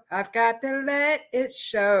know. I've got to let it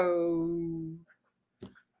show.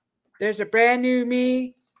 There's a brand new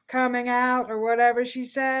me coming out, or whatever she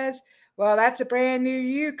says. Well, that's a brand new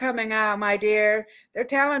you coming out, my dear. They're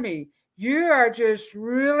telling me you are just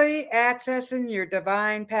really accessing your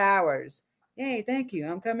divine powers. Yay, thank you.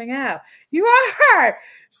 I'm coming out. You are.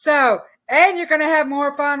 So, and you're going to have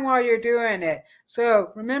more fun while you're doing it. So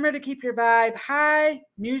remember to keep your vibe high.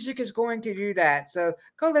 Music is going to do that. So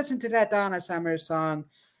go listen to that Donna Summers song.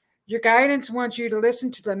 Your guidance wants you to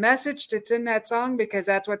listen to the message that's in that song because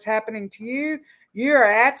that's what's happening to you. You are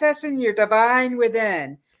accessing your divine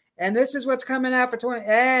within. And this is what's coming out for 20.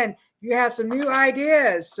 And you have some new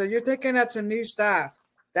ideas. So you're thinking up some new stuff.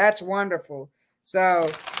 That's wonderful. So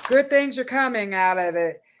good things are coming out of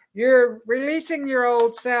it. You're releasing your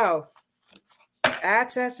old self.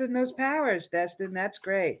 Accessing those powers, Destin. That's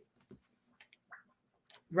great.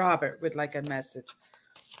 Robert would like a message.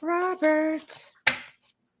 Robert.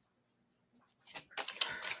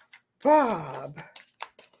 Bob.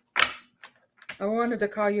 I wanted to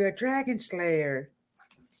call you a dragon slayer.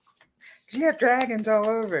 You have dragons all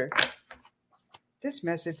over. This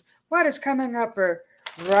message. What is coming up for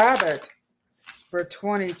Robert for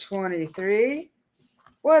 2023?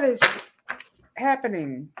 What is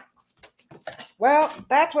happening? Well,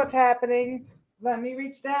 that's what's happening. Let me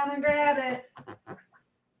reach down and grab it.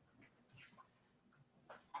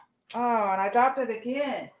 Oh, and I dropped it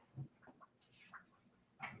again.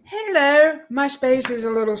 Hello. My space is a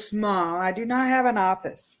little small. I do not have an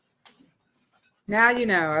office. Now you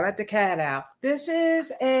know. I let the cat out. This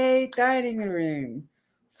is a dining room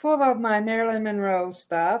full of my Marilyn Monroe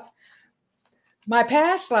stuff. My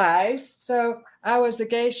past lives. So I was a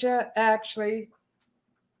geisha, actually.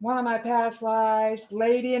 One of my past lives,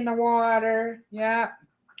 Lady in the Water, yeah.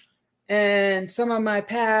 And some of my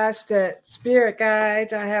past spirit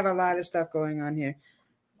guides. I have a lot of stuff going on here.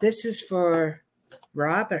 This is for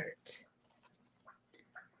Robert.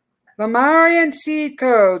 Lemurian seed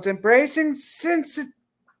codes, embracing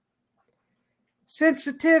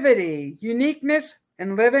sensitivity, uniqueness,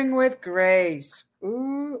 and living with grace.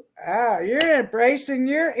 Ooh, you're embracing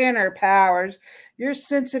your inner powers. Your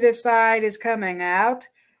sensitive side is coming out,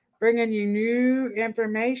 bringing you new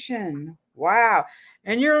information. Wow.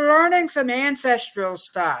 And you're learning some ancestral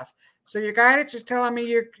stuff. So your guidance is telling me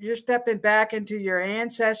you're stepping back into your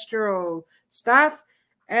ancestral stuff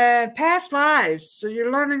and past lives. So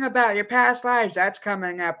you're learning about your past lives. That's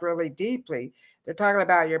coming up really deeply. They're talking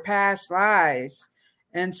about your past lives.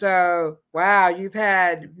 And so, wow, you've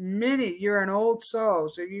had many, you're an old soul.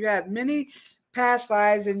 So you have many past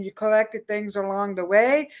lives and you collected things along the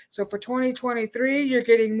way. So for 2023, you're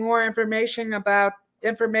getting more information about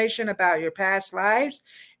your past lives.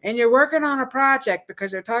 And you're working on a project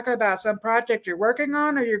because they're talking about some project you're working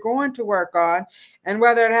on or you're going to work on. And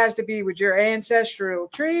whether it has to be with your ancestral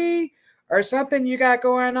tree or something you got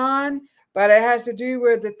going on, but it has to do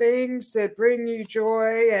with the things that bring you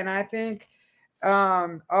joy. And I think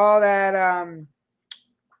all that,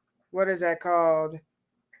 what is that called?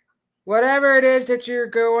 Whatever it is that you're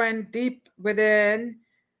going deep within,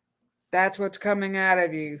 that's what's coming out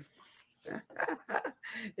of you.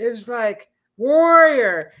 It was like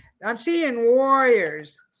warrior. I'm seeing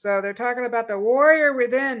warriors. So they're talking about the warrior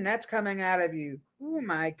within that's coming out of you. Oh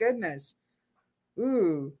my goodness.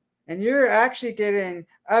 Ooh. And you're actually getting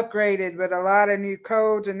upgraded with a lot of new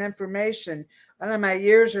codes and information. I know my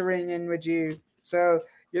ears are ringing with you. So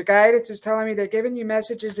your guidance is telling me they're giving you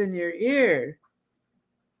messages in your ear.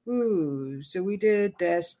 Ooh. So we did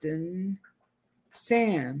Destin.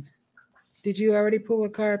 Sam. Did you already pull a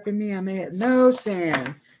card for me? No,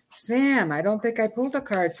 Sam. Sam, I don't think I pulled a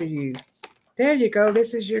card for you. There you go.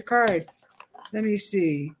 This is your card. Let me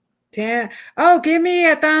see. Give me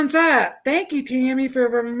a thumbs up. Thank you, Tammy, for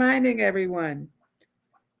reminding everyone.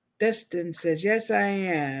 Destin says, yes, I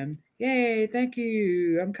am. Yay, thank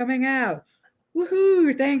you. I'm coming out.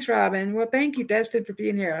 Woohoo. Thanks, Robin. Well, thank you, Destin, for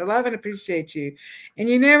being here. I love and appreciate you. And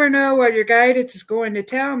you never know what your guidance is going to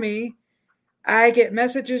tell me. I get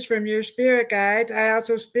messages from your spirit guides. I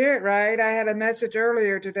also spirit write. I had a message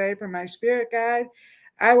earlier today from my spirit guide.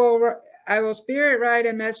 I will spirit write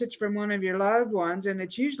a message from one of your loved ones, and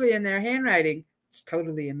it's usually in their handwriting. It's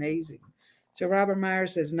totally amazing. So Robert Meyer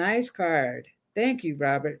says, nice card. Thank you,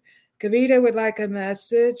 Robert. Kavita would like a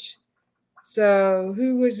message. So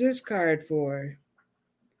who was this card for?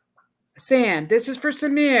 Sam, this is for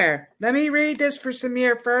Samir. Let me read this for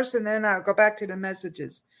Samir first, and then I'll go back to the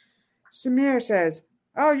messages. Samir says,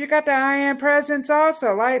 oh, you got the I Am Presence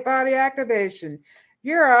also, light body activation.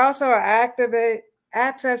 You're also accessing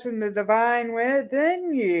the divine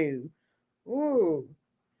within you. Ooh.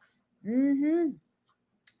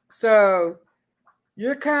 So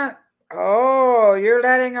you're you're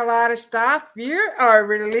letting a lot of stuff. You are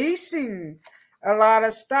releasing a lot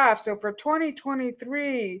of stuff. So for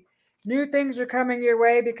 2023, new things are coming your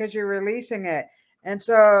way because you're releasing it. And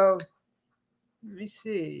so, let me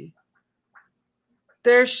see.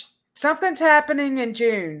 There's something's happening in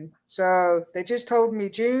June. So they just told me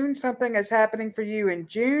June, something is happening for you in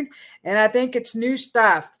June. And I think it's new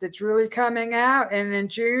stuff that's really coming out. And in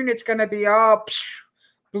June, it's going to be all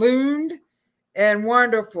bloomed and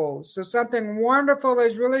wonderful. So something wonderful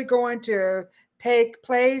is really going to take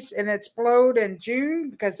place and explode in June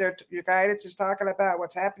because your guidance is talking about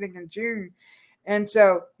what's happening in June. And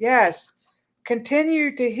so, yes,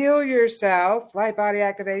 continue to heal yourself, light body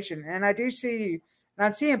activation. And I do see you. And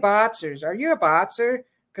I'm seeing botsers. Are you a botser?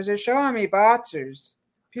 Because they're showing me botsers.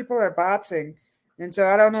 People are botsing. And so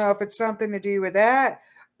I don't know if it's something to do with that.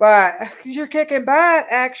 But you're kicking butt,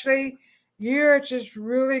 actually. You're just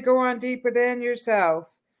really going deep within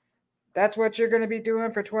yourself. That's what you're going to be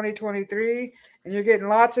doing for 2023. And you're getting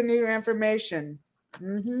lots of new information.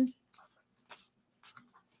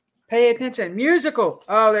 Pay attention. Musical.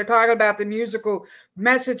 Oh, they're talking about the musical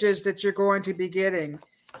messages that you're going to be getting.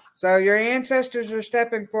 So your ancestors are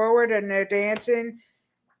stepping forward and they're dancing,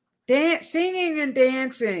 singing and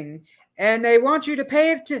dancing. And they want you to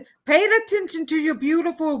pay attention to your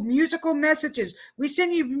beautiful musical messages. We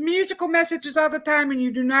send you musical messages all the time and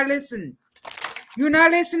you do not listen. You're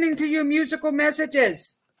not listening to your musical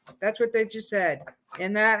messages. That's what they just said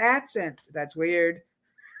in that accent. That's weird.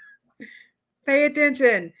 Pay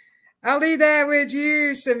attention. I'll leave that with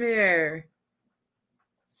you, Samir.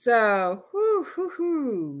 So,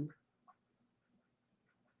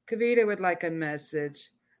 Kavita would like a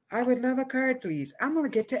message. I would love a card, please. I'm going to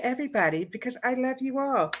get to everybody because I love you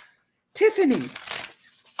all. Tiffany,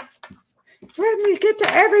 let me get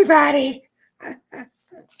to everybody.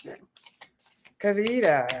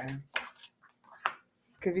 Kavita.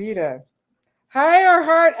 Higher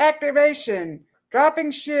heart activation. Dropping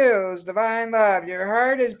shields, divine love. Your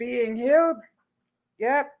heart is being healed.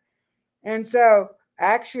 Yep. And so,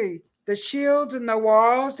 actually, the shields and the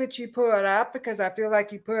walls that you put up, because I feel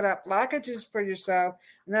like you put up blockages for yourself,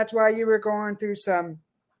 and that's why you were going through some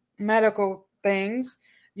medical things.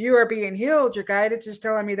 You are being healed. Your guidance is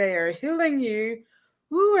telling me they are healing you.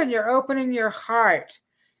 Ooh, and you're opening your heart.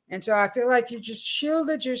 And so I feel like you just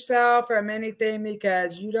shielded yourself from anything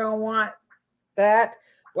because you don't want that.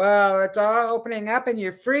 Well, it's all opening up and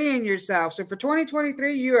you're freeing yourself. So for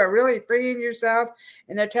 2023, you are really freeing yourself.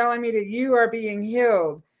 And they're telling me that you are being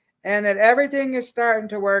healed and that everything is starting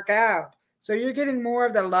to work out. So you're getting more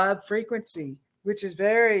of the love frequency, which is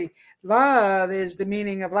love is the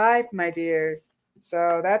meaning of life, my dear.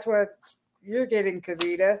 So that's what you're getting,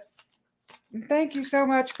 Kavita. And thank you so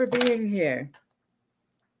much for being here.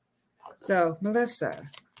 So, Melissa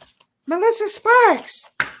Sparks.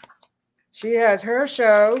 She has her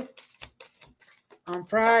show on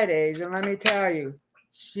Fridays, and let me tell you,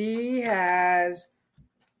 she has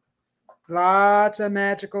lots of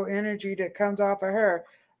magical energy that comes off of her.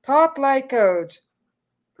 Talk light codes,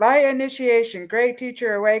 light initiation, great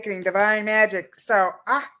teacher awakening, divine magic. So,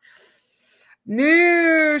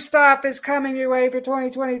 new stuff is coming your way for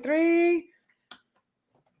 2023,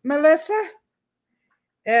 Melissa.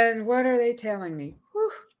 And what are they telling me?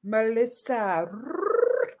 Whew, Melissa.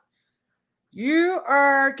 You're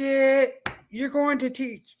going to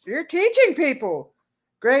teach. You're teaching people.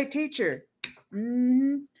 Great teacher.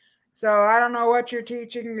 So I don't know what you're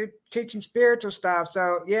teaching. You're teaching spiritual stuff.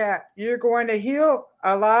 So yeah, you're going to heal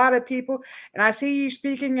a lot of people. And I see you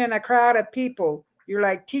speaking in a crowd of people. You're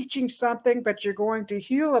like teaching something, but you're going to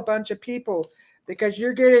heal a bunch of people because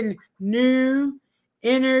you're getting new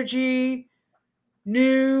energy,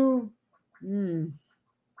 new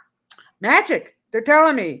magic. They're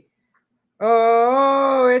telling me.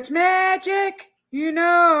 Oh, it's magic,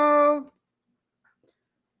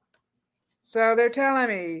 So they're telling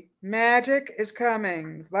me magic is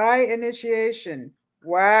coming. Light initiation.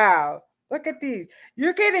 Wow. Look at these.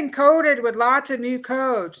 You're getting coded with lots of new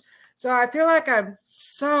codes. So I feel like I'm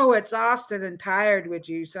so exhausted and tired with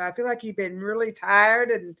you. So I feel like you've been really tired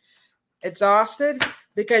and exhausted.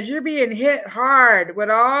 because you're being hit hard with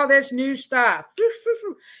all this new stuff.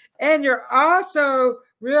 And you're also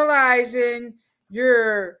realizing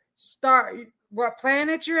your star, what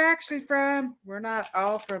planet you're actually from. We're not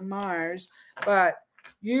all from Mars, but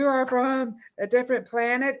you are from a different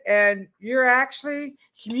planet, and you're actually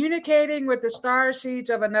communicating with the star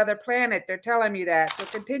seeds of another planet. They're telling me that. So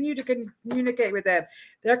continue to communicate with them.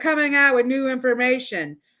 They're coming out with new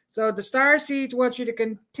information. So the star seeds want you to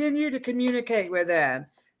continue to communicate with them.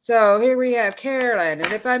 So here we have Carolyn.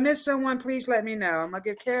 And if I miss someone, please let me know. I'm going to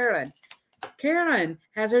give Carolyn. Carolyn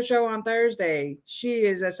has her show on Thursday. She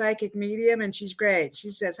is a psychic medium, and she's great. She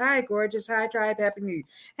says, hi, gorgeous. Hi, tribe.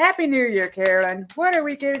 Happy New Year, Carolyn. What are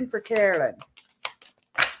we getting for Carolyn?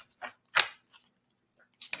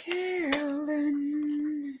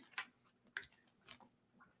 Carolyn.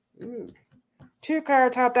 Ooh. 2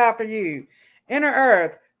 cards hopped out for you. Inner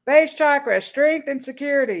Earth, base chakra, strength and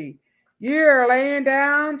security. You're laying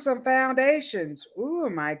down some foundations. Ooh,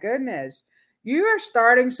 my goodness. You are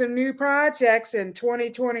starting some new projects in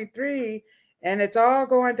 2023, and it's all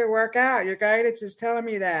going to work out. Your guidance is telling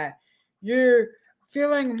me that. You're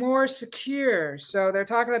feeling more secure. So they're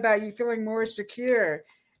talking about you feeling more secure,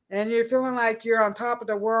 and you're feeling like you're on top of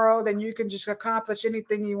the world and you can just accomplish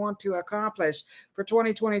anything you want to accomplish for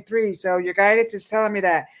 2023. So your guidance is telling me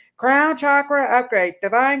that. Crown chakra upgrade,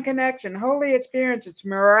 divine connection, holy experiences,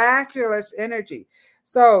 miraculous energy.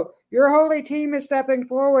 So your holy team is stepping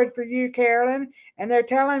forward for you, Carolyn, and they're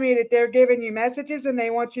telling me that they're giving you messages and they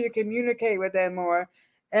want you to communicate with them more.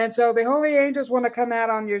 And so the holy angels want to come out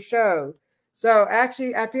on your show. So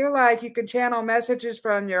actually, I feel like you can channel messages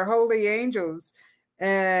from your holy angels,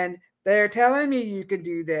 and they're telling me you can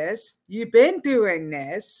do this. You've been doing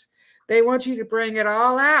this. They want you to bring it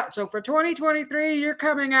all out. So for 2023, you're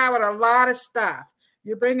coming out with a lot of stuff.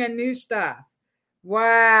 You're bringing new stuff.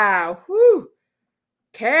 Wow. Whew.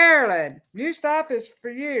 Carolyn, new stuff is for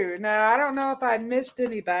you. Now, I don't know if I missed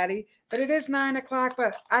anybody, but it is 9 o'clock,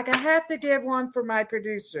 but I have to give one for my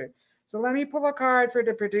producer. So let me pull a card for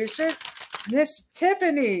the producer. Miss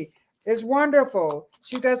Tiffany is wonderful.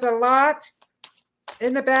 She does a lot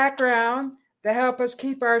in the background to help us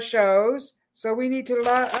keep our shows. So we need to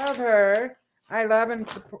love her. I love and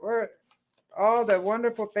support all the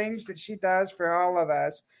wonderful things that she does for all of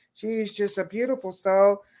us. She's just a beautiful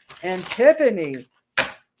soul. And Tiffany,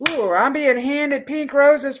 ooh, I'm being handed pink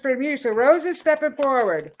roses from you. So Rose is stepping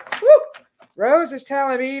forward. Woo! Rose is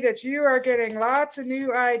telling me that you are getting lots of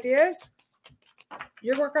new ideas.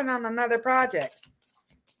 You're working on another project.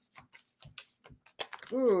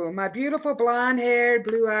 Ooh, my beautiful blonde-haired,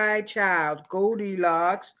 blue-eyed child,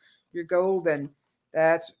 Goldilocks. You're golden.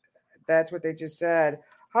 That's what they just said.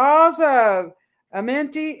 Halls of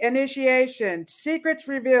Amenti initiation, secrets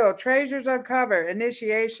revealed, treasures uncovered,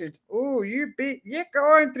 initiations. Ooh, you're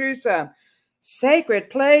going through some sacred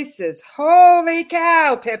places. Holy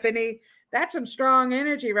cow, Tiffany. That's some strong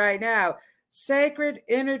energy right now. Sacred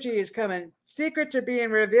energy is coming. Secrets are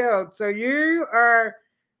being revealed. So your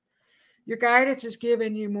guidance is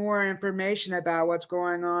giving you more information about what's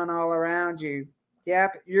going on all around you.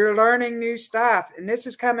 Yep, you're learning new stuff, and this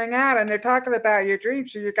is coming out, and they're talking about your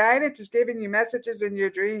dreams. So your guidance is giving you messages in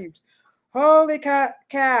your dreams. Holy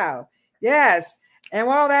cow. Yes, and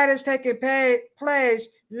while that is taking place,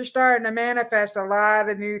 you're starting to manifest a lot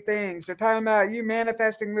of new things. They're talking about you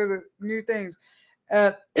manifesting little new things.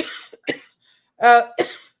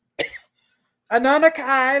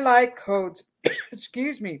 Anunnaki light codes.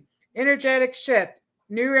 Excuse me. Energetic shift.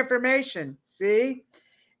 New information. See?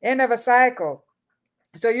 End of a cycle.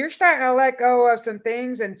 So you're starting to let go of some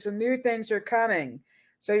things, and some new things are coming.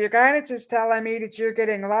 So your guidance is telling me that you're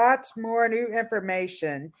getting lots more new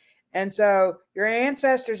information. And so your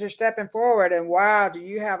ancestors are stepping forward, and wow, do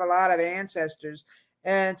you have a lot of ancestors.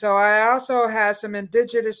 And so I also have some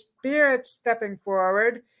indigenous spirits stepping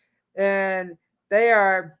forward, and they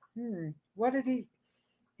are, what did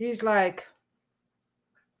he's like,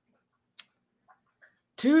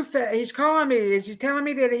 he's calling me, is he telling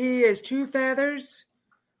me that he is 2 feathers?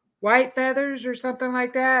 White feathers or something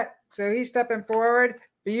like that. So he's stepping forward.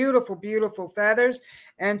 Beautiful, beautiful feathers.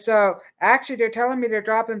 And so actually they're telling me they're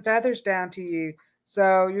dropping feathers down to you.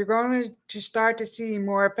 So you're going to start to see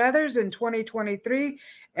more feathers in 2023.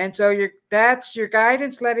 And so that's your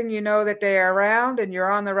guidance letting you know that they are around and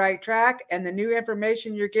you're on the right track, and the new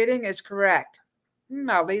information you're getting is correct.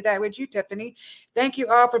 I'll leave that with you, Tiffany. Thank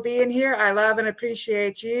you all for being here. I love and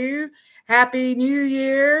appreciate you. Happy New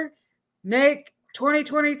Year. Make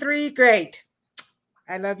 2023 great.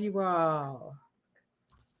 I love you all.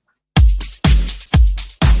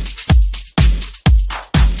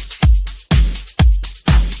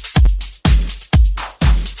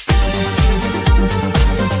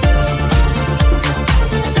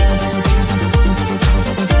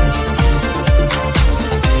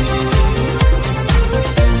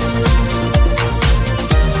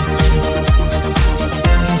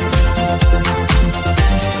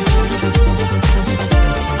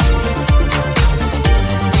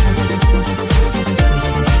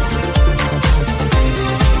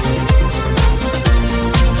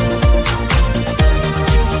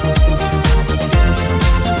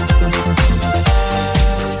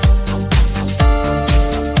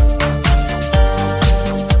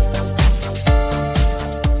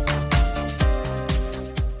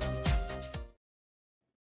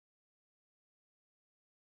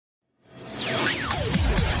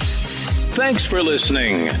 Thanks for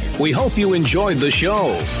listening. We hope you enjoyed the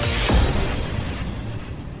show.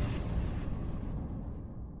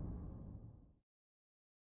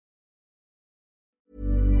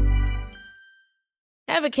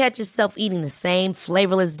 Ever catch yourself eating the same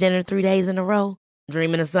flavorless dinner 3 days in a row?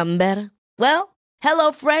 Dreaming of something better? Well,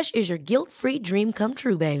 HelloFresh is your guilt-free dream come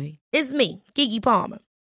true, baby. It's me, Keke Palmer.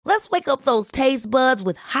 Let's wake up those taste buds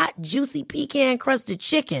with hot, juicy pecan-crusted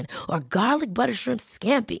chicken or garlic butter shrimp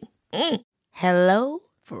scampi. Hello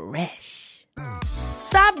Fresh.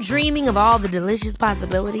 Stop dreaming of all the delicious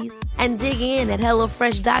possibilities and dig in at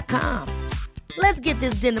HelloFresh.com. Let's get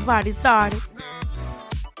this dinner party started.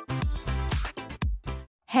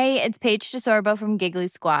 Hey, it's Paige DeSorbo from Giggly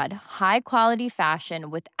Squad. High quality fashion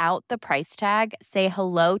without the price tag. Say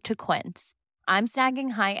hello to Quince. I'm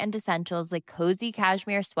snagging high-end essentials like cozy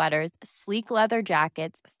cashmere sweaters, sleek leather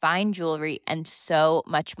jackets, fine jewelry, and so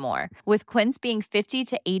much more. With Quince being 50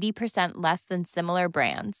 to 80% less than similar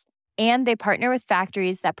brands. And they partner with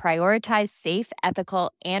factories that prioritize safe,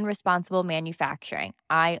 ethical, and responsible manufacturing.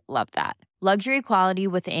 I love that. Luxury quality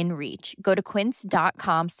within reach. Go to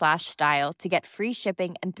quince.com/style to get free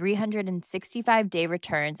shipping and 365-day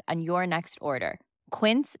returns on your next order.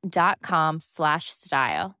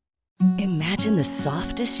 Quince.com/style. Imagine the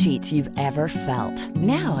softest sheets you've ever felt.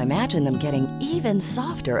 Now imagine them getting even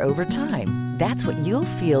softer over time. That's what you'll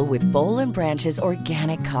feel with Boll & Branch's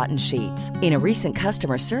organic cotton sheets. In a recent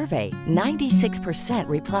customer survey, 96%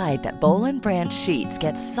 replied that Boll & Branch sheets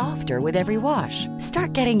get softer with every wash.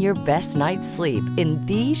 Start getting your best night's sleep in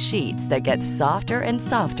these sheets that get softer and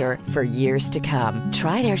softer for years to come.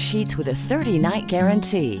 Try their sheets with a 30-night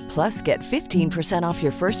guarantee. Plus, get 15% off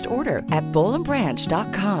your first order at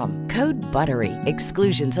bollandbranch.com. Code BUTTERY.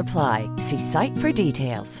 Exclusions apply. See site for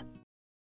details.